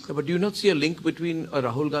working? But do you not see a link between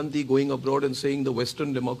Rahul Gandhi going abroad and saying the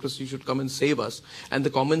Western democracy should come and save us, and the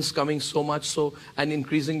comments coming so much so, and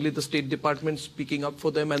increasingly the State Department speaking up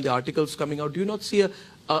for them and the articles coming out? Do you not see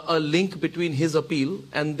a link between his appeal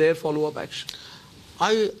and their follow-up action?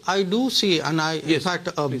 I do see, and in fact,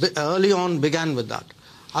 early on began with that.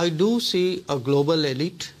 I do see a global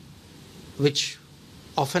elite which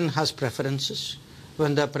often has preferences.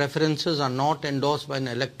 When their preferences are not endorsed by an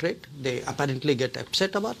electorate, they apparently get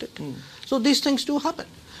upset about it. So these things do happen.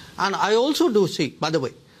 And I also do see, by the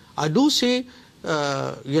way, I do see,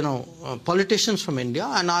 politicians from India,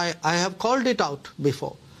 and I have called it out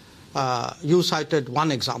before. You cited one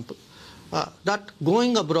example, that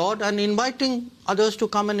going abroad and inviting others to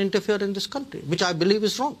come and interfere in this country, which I believe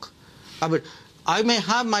is wrong. I may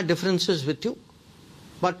have my differences with you,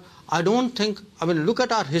 but I don't think, look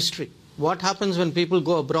at our history. What happens when people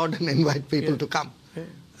go abroad and invite people to come?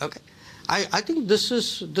 Okay, I think this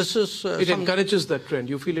is. It encourages that trend.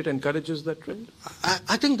 You feel it encourages that trend?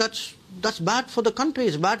 I think that's bad for the country.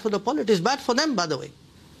 It's bad for the politics. It's bad for them, by the way,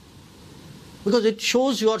 because it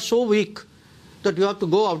shows you are so weak that you have to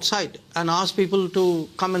go outside and ask people to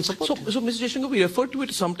come and support you. So, Mr. Jaishankar, we referred to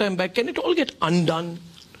it some time back. Can it all get undone?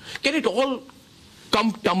 Can it all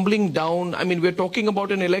come tumbling down? I mean, we're talking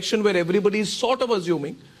about an election where everybody is sort of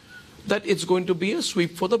assuming that it's going to be a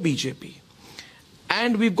sweep for the BJP.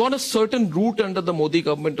 And we've got a certain route under the Modi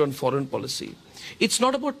government on foreign policy. It's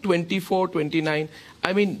not about 24, 29.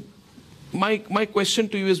 I mean, my question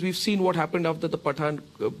to you is, we've seen what happened after the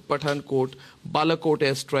Pathankot, Balakot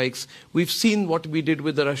airstrikes. We've seen what we did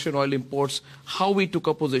with the Russian oil imports, how we took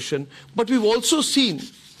a position. But we've also seen,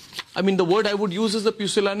 the word I would use is the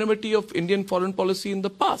pusillanimity of Indian foreign policy in the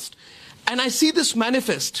past. And I see this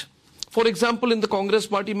manifest, for example, in the Congress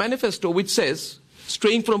Party manifesto, which says,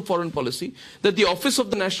 straying from foreign policy, that the office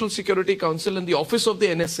of the National Security Council and the office of the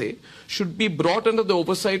NSA should be brought under the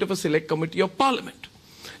oversight of a select committee of Parliament.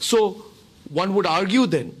 So one would argue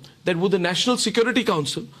then that would the National Security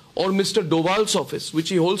Council or Mr. Doval's office, which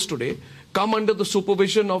he holds today, come under the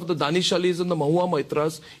supervision of the Danish Alis and the Mahua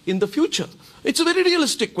Maitras in the future? It's a very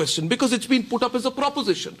realistic question, because it's been put up as a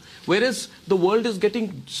proposition, whereas the world is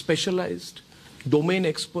getting specialized, domain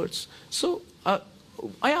experts. So I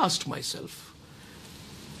asked myself,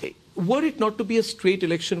 were it not to be a straight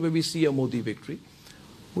election where we see a Modi victory,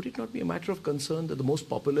 would it not be a matter of concern that the most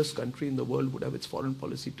populous country in the world would have its foreign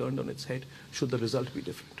policy turned on its head should the result be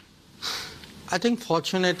different? I think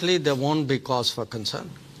fortunately there won't be cause for concern.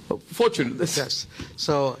 Fortunately. Yes.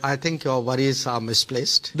 So I think your worries are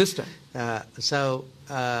misplaced. This time?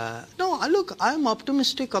 No, look, I'm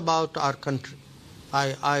optimistic about our country.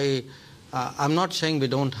 I'm not saying we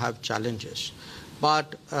don't have challenges,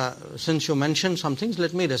 but since you mentioned some things,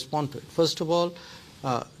 let me respond to it. First of all,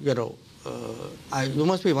 you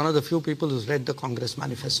must be one of the few people who's read the Congress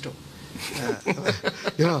manifesto.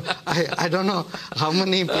 I don't know how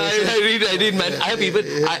many places. I read. I have even.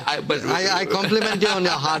 I compliment you on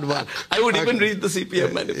your hard work. I would even read the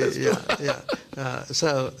CPM manifesto.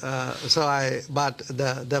 But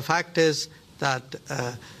the fact is that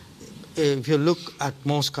if you look at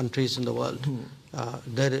most countries in the world,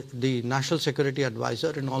 the National Security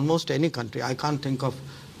Advisor in almost any country, I can't think of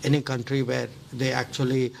any country where they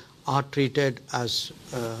actually are treated as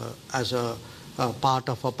a part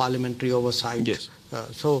of a parliamentary oversight. Yes.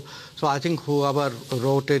 So I think whoever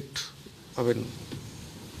wrote it,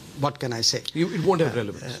 what can I say? It won't have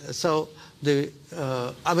relevance.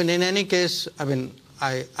 In any case,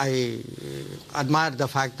 I admire the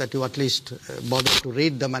fact that you at least bothered to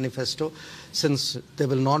read the manifesto, since there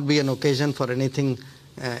will not be an occasion for anything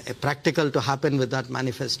practical to happen with that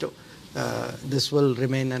manifesto. This will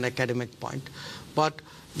remain an academic point. But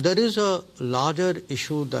there is a larger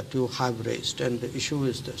issue that you have raised, and the issue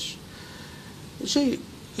is this. You see,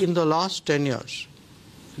 in the last 10 years,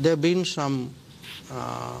 there have been some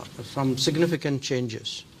significant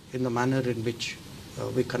changes in the manner in which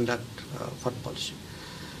we conduct foreign policy.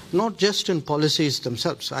 not just in policies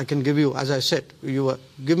themselves. I can give you, as I said,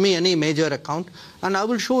 give me any major account and I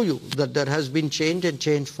will show you that there has been change and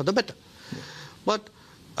change for the better. But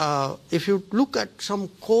if you look at some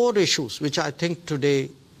core issues which I think today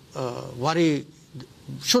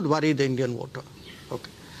should worry the Indian voter.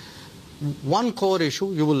 Okay. One core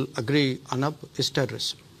issue, you will agree, Arnab, is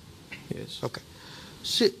terrorism. Yes. Okay.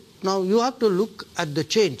 See, now you have to look at the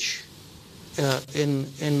change in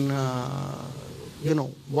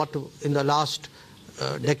the last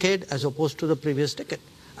decade as opposed to the previous decade.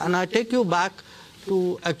 And I take you back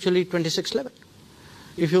to actually 26/11.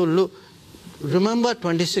 If you remember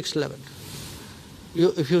 26/11,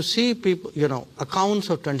 if you see people, accounts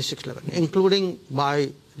of 26/11, including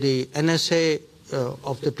by the NSA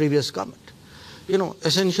of the previous government,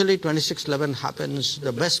 essentially 26/11 happens,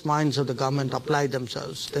 the best minds of the government apply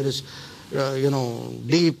themselves. There is,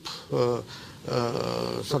 deep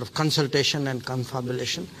sort of consultation and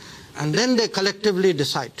confabulation. And then they collectively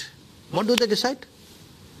decide. What do they decide?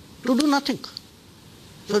 To do nothing.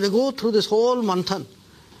 So they go through this whole manthan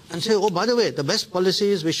and say, oh, by the way, the best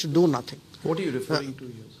policy is we should do nothing. What are you referring to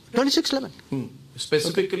here? 26/11.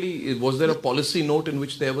 Specifically, was there a policy note in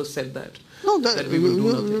which they ever said that? No, that we will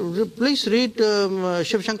do nothing? Please read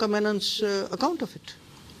Jaishankar Menon's account of it.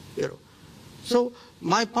 So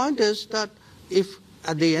my point is that if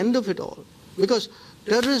at the end of it all, because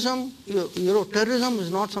terrorism, terrorism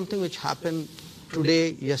is not something which happened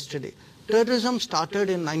today, yesterday. Terrorism started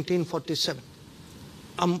in 1947,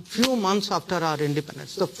 a few months after our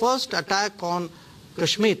independence. The first attack on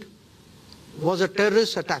Kashmir was a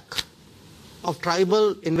terrorist attack of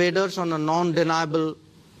tribal invaders on a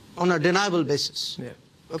deniable basis. Yeah.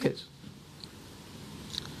 Okay. Yes.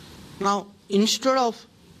 Now, instead of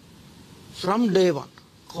from day one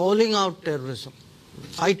calling out terrorism,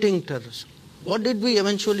 fighting terrorism, what did we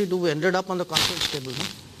eventually do? We ended up on the conference table. No?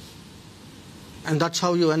 And that's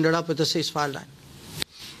how you ended up with a ceasefire line.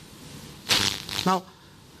 Now,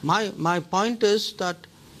 my point is that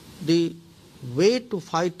the way to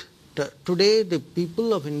fight today, the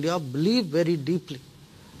people of India believe very deeply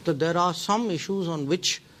that there are some issues on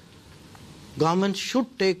which governments should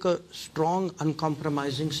take a strong,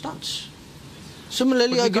 uncompromising stance.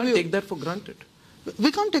 Similarly, but we can't take that for granted.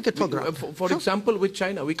 We can't take it for granted. For example, with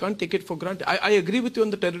China, we can't take it for granted. I agree with you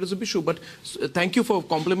on the terrorism issue, but thank you for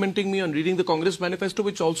complimenting me on reading the Congress manifesto,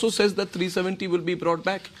 which also says that 370 will be brought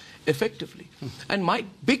back effectively. And my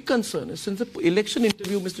big concern is, since the election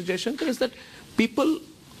interview, Mr. Jaishankar, is that people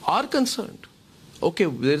are concerned. Okay,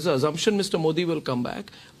 there's an assumption Mr. Modi will come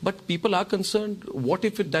back, but people are concerned, what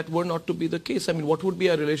if that were not to be the case? I mean, what would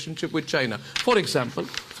be our relationship with China? For example,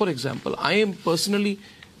 I am personally,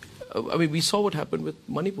 we saw what happened with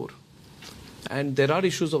Manipur. And there are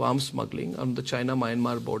issues of arms smuggling on the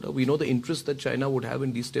China-Myanmar border. We know the interest that China would have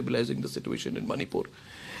in destabilizing the situation in Manipur.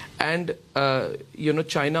 And,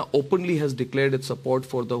 China openly has declared its support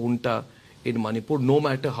for the junta in Manipur, no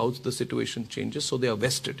matter how the situation changes. So they are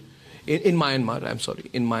vested. In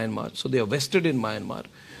Myanmar. So they are vested in Myanmar.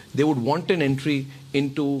 They would want an entry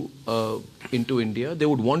into India. They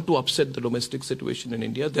would want to upset the domestic situation in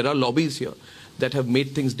India. There are lobbies here that have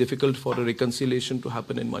made things difficult for a reconciliation to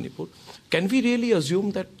happen in Manipur. Can we really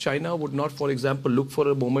assume that China would not, for example, look for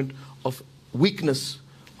a moment of weakness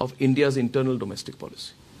of India's internal domestic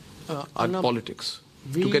policy, politics,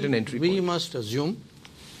 to get an entry point? We must assume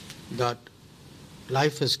that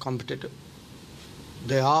life is competitive.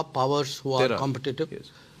 There are powers who are competitive. Yes.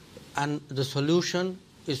 And the solution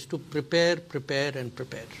is to prepare.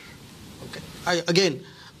 Okay.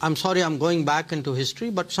 I'm sorry I'm going back into history,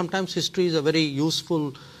 but sometimes history is a very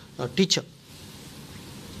useful teacher.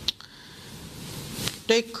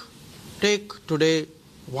 Take today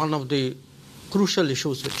one of the crucial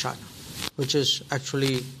issues with China, which is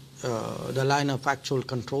actually the line of actual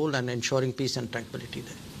control and ensuring peace and tranquility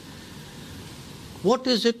there. What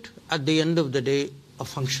is it at the end of the day a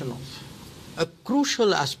function of? A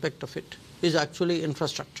crucial aspect of it is actually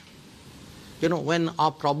infrastructure. When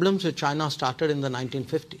our problems with China started in the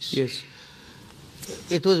 1950s, yes,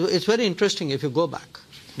 it's very interesting if you go back.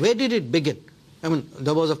 Where did it begin? I mean,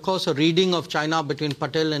 there was, of course, a reading of China between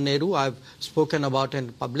Patel and Nehru. I've spoken about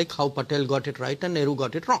in public how Patel got it right and Nehru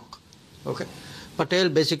got it wrong. Okay. Patel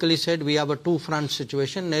basically said we have a two-front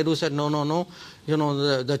situation. Nehru said, no,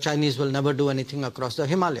 the Chinese will never do anything across the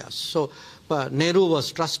Himalayas. So Nehru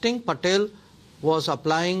was trusting, Patel was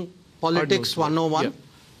applying politics 101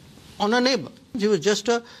 on a neighbor. He was just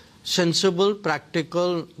a sensible,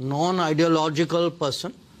 practical, non-ideological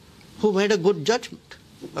person who made a good judgment.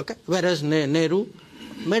 Okay? Whereas Nehru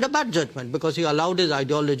made a bad judgment because he allowed his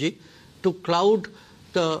ideology to cloud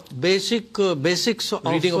the basics of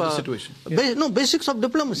reading of the situation. Yeah. Basics of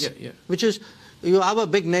diplomacy, Yeah. which is you have a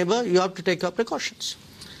big neighbor, you have to take your precautions.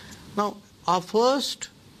 Now, our first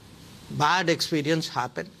bad experience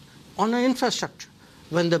happened on an infrastructure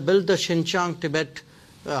when they built the Xinjiang-Tibet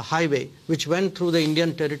highway, which went through the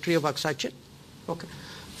Indian territory of Aksai Chin. Okay.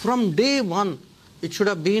 From day one, it should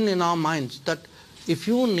have been in our minds that if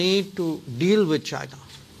you need to deal with China,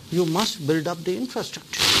 you must build up the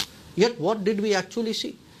infrastructure. Yet what did we actually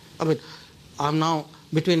see? I mean, I'm now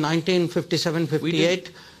between 1957-58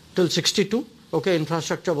 till 62. Okay,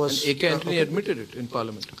 infrastructure was... And A.K. Antony admitted it in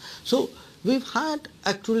Parliament. So we've had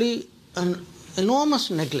actually an enormous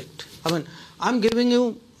neglect. I mean, I'm giving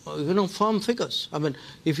you, firm figures. I mean,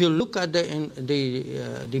 if you look at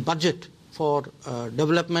the budget for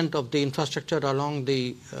development of the infrastructure along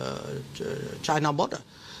the China border,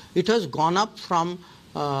 it has gone up from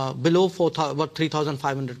below about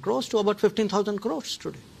 3,500 crores to about 15,000 crores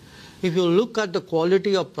today. If you look at the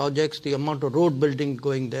quality of projects, the amount of road building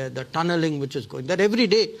going there, the tunneling which is going there, every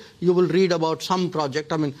day you will read about some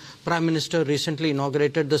project. I mean, Prime Minister recently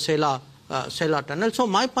inaugurated the Sela tunnel. So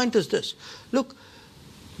my point is this. Look,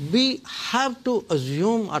 we have to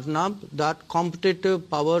assume, Arnab, that competitive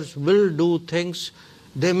powers will do things.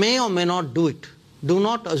 They may or may not do it. Do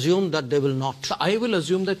not assume that they will not. So I will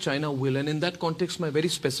assume that China will, and in that context, my very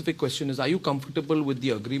specific question is, are you comfortable with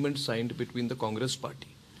the agreement signed between the Congress Party?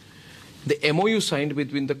 The MOU signed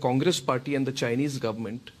between the Congress Party and the Chinese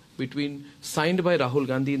government, signed by Rahul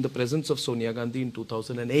Gandhi in the presence of Sonia Gandhi in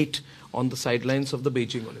 2008 on the sidelines of the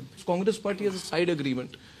Beijing Olympics. Congress Party has a side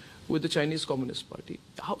agreement with the Chinese Communist Party.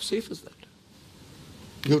 How safe is that?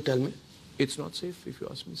 You tell me. It's not safe, if you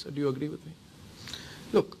ask me, sir. Do you agree with me?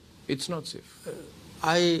 Look, it's not safe.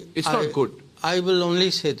 It's not good. I will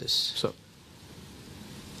only say this. Sir.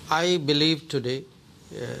 I believe today,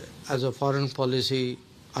 as a foreign policy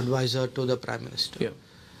advisor to the Prime Minister,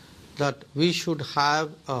 that we should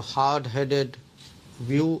have a hard-headed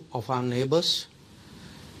view of our neighbors,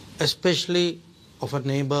 especially of a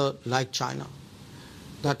neighbor like China.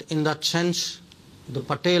 That in that sense, the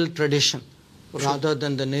Patel tradition, rather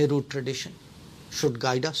than the Nehru tradition, should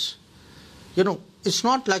guide us. It's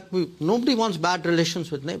not like nobody wants bad relations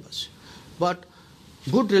with neighbors, but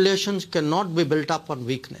good relations cannot be built up on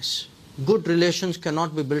weakness. Good relations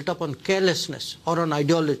cannot be built up on carelessness or on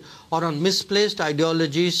ideology or on misplaced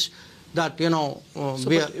ideologies that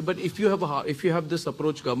But if you have this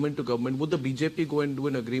approach government to government, would the BJP go and do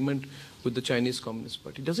an agreement with the Chinese Communist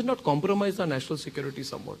Party? Does it not compromise our national security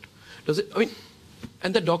somewhat? Does it? I mean,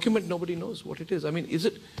 and the document, nobody knows what it is. I mean, is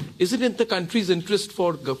it in the country's interest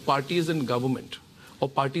for parties in government or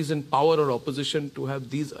parties in power or opposition to have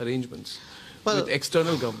these arrangements with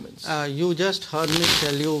external governments? You just heard me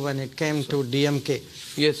tell you when it came to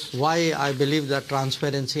DMK. Yes. Why I believe that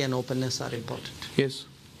transparency and openness are important. Yes.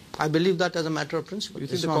 I believe that as a matter of principle. You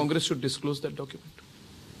think the Congress should disclose that document?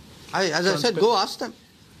 As I said, go ask them.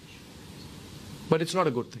 But it's not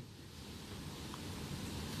a good thing.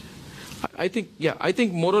 I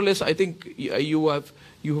think more or less, I think you're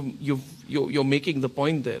making the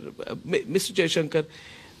point there. Mr. Jaishankar,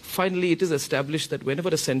 finally it is established that whenever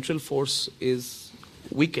a central force is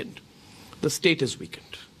weakened, the state is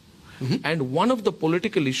weakened. And one of the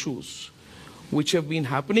political issues which have been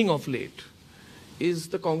happening of late is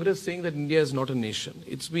the Congress saying that India is not a nation.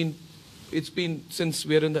 It's been since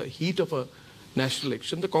we are in the heat of a national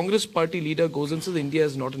election. The Congress party leader goes and says India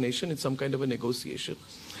is not a nation. It's some kind of a negotiation.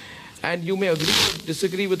 And you may agree or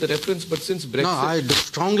disagree with the reference, but since Brexit... No, I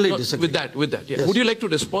strongly disagree. With that, yeah. Yes. Would you like to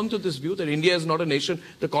respond to this view that India is not a nation?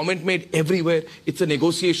 The comment made everywhere, it's a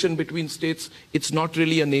negotiation between states. It's not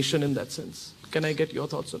really a nation in that sense. Can I get your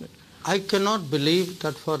thoughts on it? I cannot believe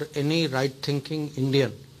that for any right-thinking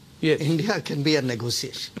Indian, India can be a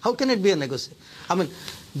negotiation. How can it be a negotiation? I mean,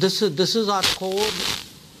 this is our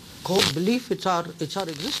core belief. It's our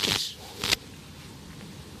existence.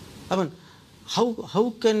 I mean,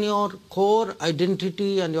 how can your core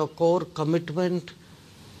identity and your core commitment?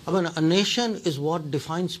 I mean, a nation is what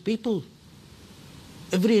defines people.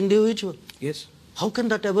 Every individual. Yes. How can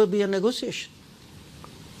that ever be a negotiation?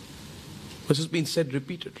 This has been said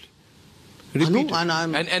repeatedly. I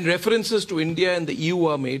know, and references to India and the EU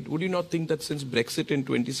are made. Would you not think that since Brexit in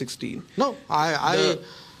 2016? No,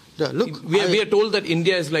 look. We are told that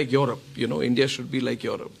India is like Europe. India should be like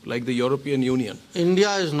Europe, like the European Union.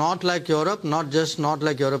 India is not like Europe, not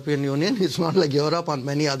like European Union. It's not like Europe on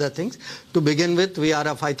many other things. To begin with, we are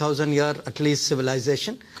a 5,000-year at least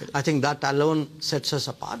civilization. Correct. I think that alone sets us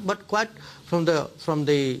apart. But quite from the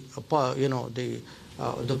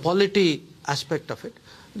polity aspect of it,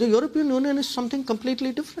 the European Union is something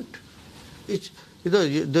completely different.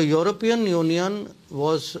 the European Union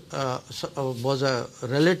was a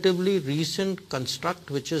relatively recent construct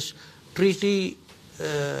which is treaty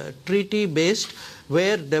based,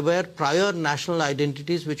 where there were prior national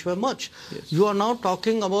identities which were merged. Yes. You are now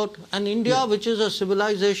talking about an India which is a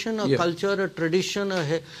civilization, a Yeah. culture, a tradition,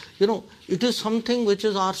 it is something which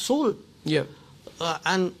is our soul. Yeah.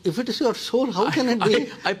 And if it is your soul, how can it be?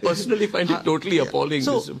 I personally find it totally appalling.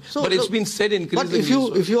 But it's been said increasingly.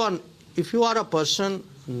 But if you are a person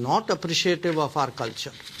not appreciative of our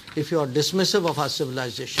culture, if you are dismissive of our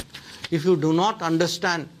civilization, if you do not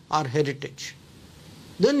understand our heritage,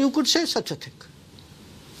 then you could say such a thing.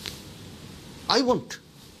 I won't.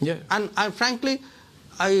 Yeah. And frankly,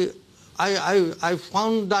 I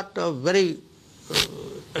found that a very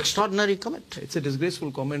extraordinary comment. It's a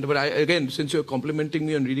disgraceful comment. But again, since you're complimenting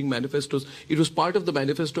me on reading manifestos, it was part of the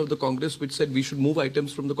manifesto of the Congress which said we should move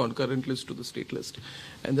items from the concurrent list to the state list.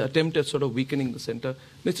 And the attempt at sort of weakening the center.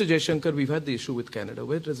 Mr. Jaishankar, we've had the issue with Canada.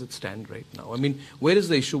 Where does it stand right now? I mean, where is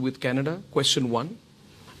the issue with Canada? Question one.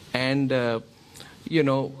 And,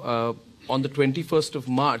 on the 21st of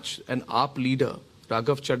March, an AAP leader,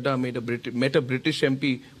 Raghav Chadda, met a British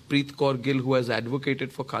MP, Preet Kaur Gill, who has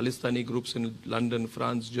advocated for Khalistani groups in London,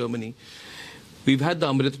 France, Germany. We've had the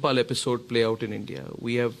Amritpal episode play out in India.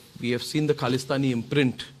 We have seen the Khalistani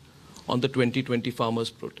imprint on the 2020 farmers'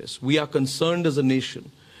 protests. We are concerned as a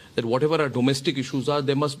nation that whatever our domestic issues are,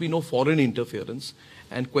 there must be no foreign interference.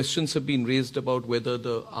 And questions have been raised about whether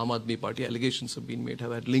the Aam Aadmi Party, allegations have been made,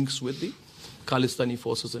 have had links with the Khalistani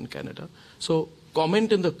forces in Canada. So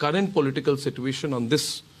comment in the current political situation on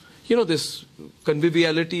this, this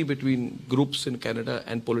conviviality between groups in Canada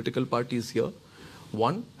and political parties here,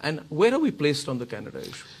 one, and where are we placed on the Canada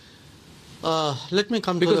issue? Let me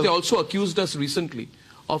come because they also accused us recently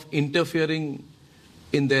of interfering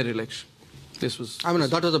in their election. That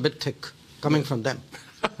was a bit thick coming from them.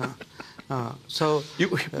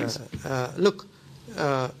 Look,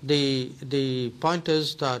 the point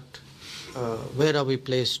is that where are we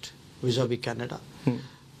placed vis-a-vis Canada?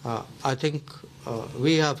 I think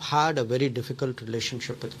we have had a very difficult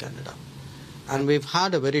relationship with Canada. And we've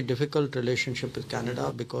had a very difficult relationship with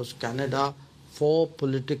Canada because Canada, for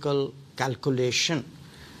political calculation,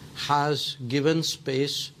 has given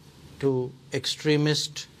space to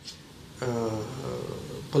extremist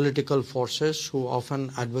political forces who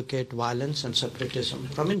often advocate violence and separatism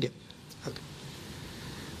from India. Okay.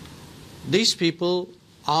 These people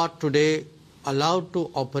are today allowed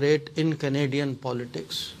to operate in Canadian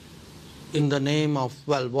politics in the name of,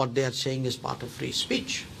 what they are saying is part of free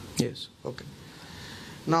speech. Yes. Okay.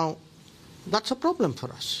 Now, that's a problem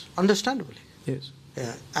for us, understandably. Yes.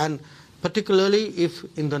 Yeah. And particularly if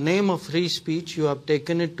in the name of free speech you have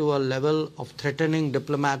taken it to a level of threatening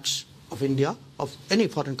diplomats of India, of any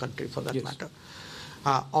foreign country for that matter,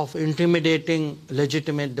 of intimidating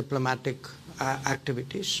legitimate diplomatic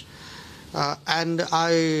activities. And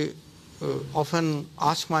I often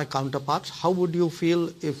ask my counterparts, how would you feel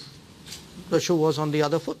if the shoe was on the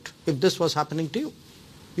other foot, if this was happening to you?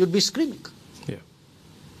 You'd be screaming. Yeah.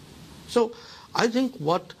 So I think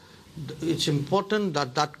it's important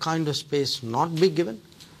that that kind of space not be given,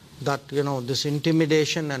 that this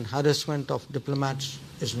intimidation and harassment of diplomats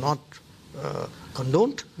is not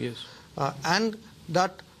condoned. Yes. And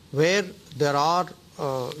that where there are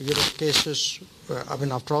cases,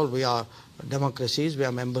 after all, we are democracies, we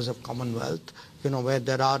are members of Commonwealth, where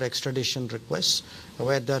there are extradition requests,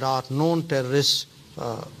 where there are known terrorists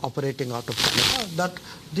operating out of Canada, that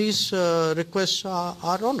these requests are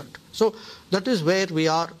honored. So that is where we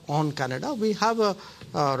are on Canada. We have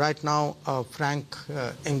right now a frank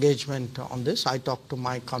engagement on this. I talk to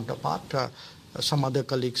my counterpart, some other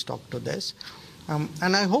colleagues talk to this.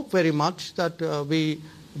 And I hope very much that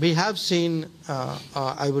we have seen,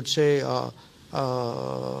 I would say,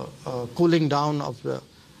 cooling down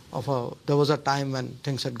there was a time when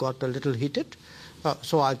things had got a little heated.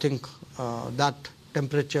 So I think that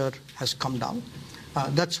temperature has come down.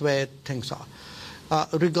 That's where things are.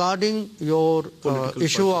 Regarding your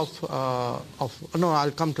issue I'll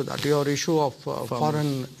come to that. Your issue of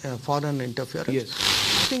foreign interference. Yes.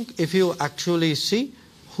 I think if you actually see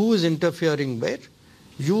who is interfering where,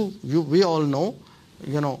 we all know,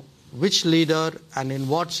 which leader and in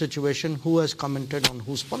what situation who has commented on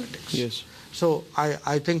whose politics. Yes. So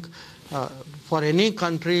I think for any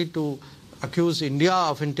country to accuse India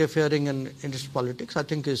of interfering in its politics, I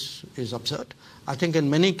think is absurd. I think in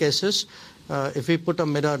many cases, if we put a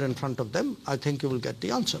mirror in front of them, I think you will get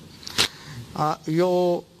the answer.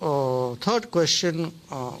 Your third question,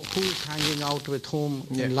 who is hanging out with whom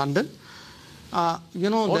in London? Or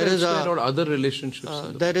there is or other relationships.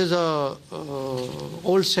 there is a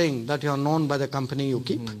old saying that you are known by the company you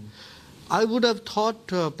keep. I would have thought,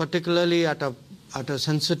 particularly at a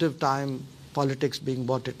sensitive time, politics being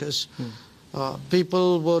what it is,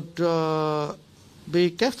 people would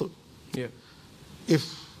be careful. Yeah.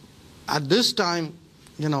 If at this time,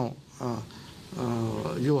 you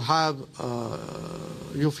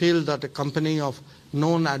feel that a company of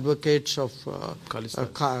known advocates of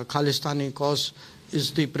Khalistani cause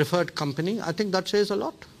is the preferred company, I think that says a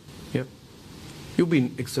lot. Yeah. You've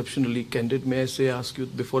been exceptionally candid. May I ask you,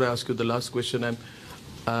 before I ask you the last question,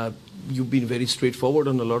 you've been very straightforward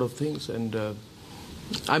on a lot of things, and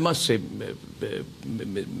I must say,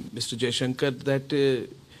 Mr. Jaishankar, that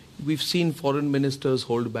we've seen foreign ministers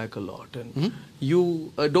hold back a lot, and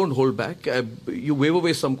you don't hold back. You wave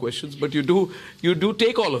away some questions, but you do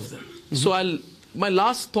take all of them. So my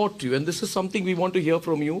last thought to you, and this is something we want to hear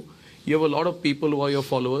from you. You have a lot of people who are your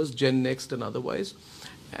followers, Gen Next and otherwise,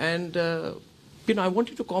 and I want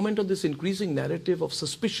you to comment on this increasing narrative of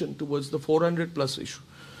suspicion towards the 400 plus issue.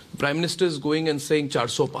 The Prime Minister is going and saying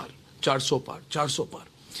 400 par, 400 par, 400 par.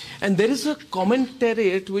 And there is a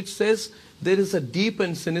commentariat which says there is a deep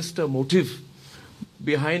and sinister motive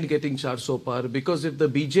behind getting 400 par, because if the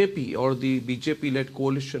BJP or the BJP-led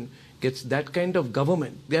coalition gets that kind of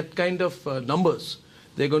government, that kind of numbers,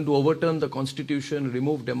 they're going to overturn the constitution,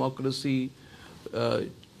 remove democracy,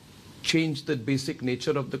 change the basic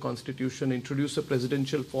nature of the constitution, introduce a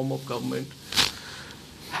presidential form of government,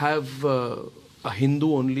 have a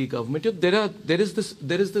Hindu-only government. There is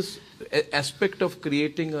this aspect of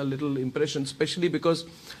creating a little impression, especially because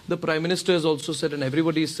the Prime Minister has also said, and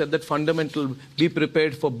everybody has said, that fundamental, be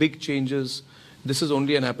prepared for big changes. This is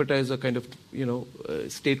only an appetizer kind of,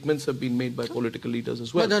 statements have been made by political leaders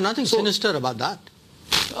as well. But there's nothing sinister about that.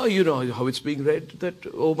 You know how it's being read, that,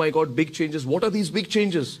 oh my God, big changes. What are these big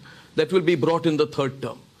changes that will be brought in the third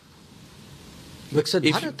term? Viksit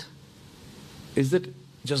Bharat. Is it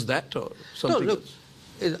just that or something else?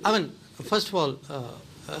 I mean, first of all,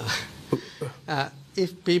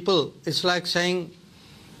 if people, it's like saying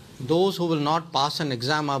those who will not pass an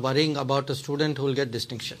exam are worrying about a student who will get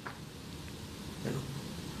distinction.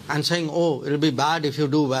 And saying, oh, it'll be bad if you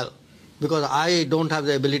do well, because I don't have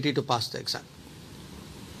the ability to pass the exam.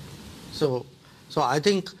 So I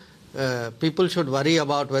think people should worry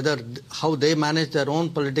about how they manage their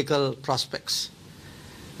own political prospects.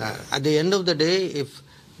 At the end of the day, if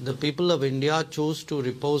the people of India choose to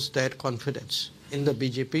repose their confidence in the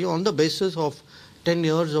BJP on the basis of 10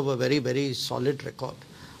 years of a very, very solid record,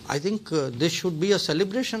 I think this should be a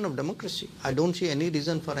celebration of democracy. I don't see any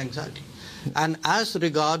reason for anxiety. And as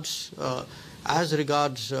regards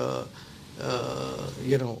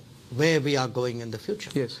where we are going in the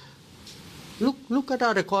future. Yes. Look at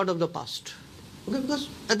our record of the past. Okay, because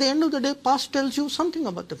at the end of the day, past tells you something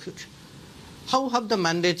about the future. How have the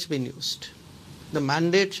mandates been used? The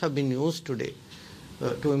mandates have been used today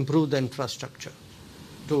to improve the infrastructure,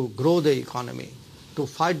 to grow the economy, to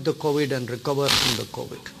fight the COVID and recover from the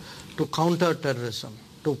COVID, to counter terrorism,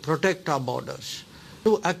 to protect our borders,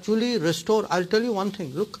 to actually restore. I'll tell you one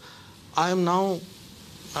thing. Look, I am now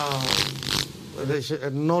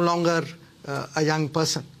no longer a young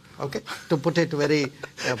person, okay, to put it very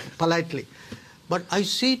politely. But I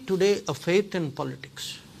see today a faith in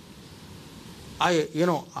politics.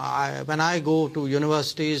 When I go to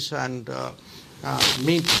universities and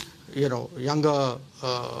meet, younger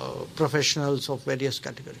professionals of various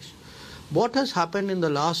categories, what has happened in the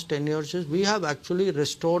last 10 years is we have actually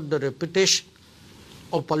restored the reputation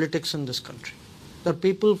of politics in this country. That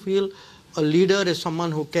people feel a leader is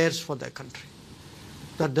someone who cares for their country.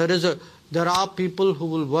 That there are people who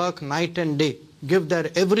will work night and day, give their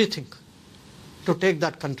everything to take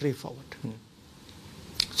that country forward.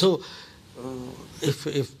 So,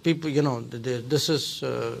 if people, this is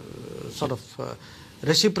sort of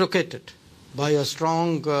reciprocated by a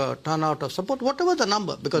strong turnout of support, whatever the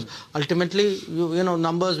number, because ultimately,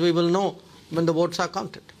 numbers we will know when the votes are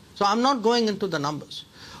counted. So I'm not going into the numbers.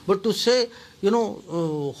 But to say,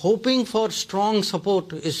 hoping for strong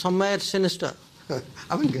support is somewhere sinister.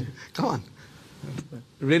 I mean, come on.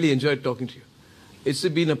 Really enjoyed talking to you. It's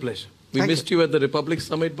been a pleasure. We missed you at the Republic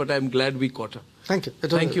Summit, but I'm glad we caught up. Thank you.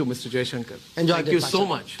 Thank you, Mr. Jaishankar. Enjoyed it. Thank you so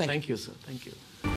much. Thank you, sir. Thank you.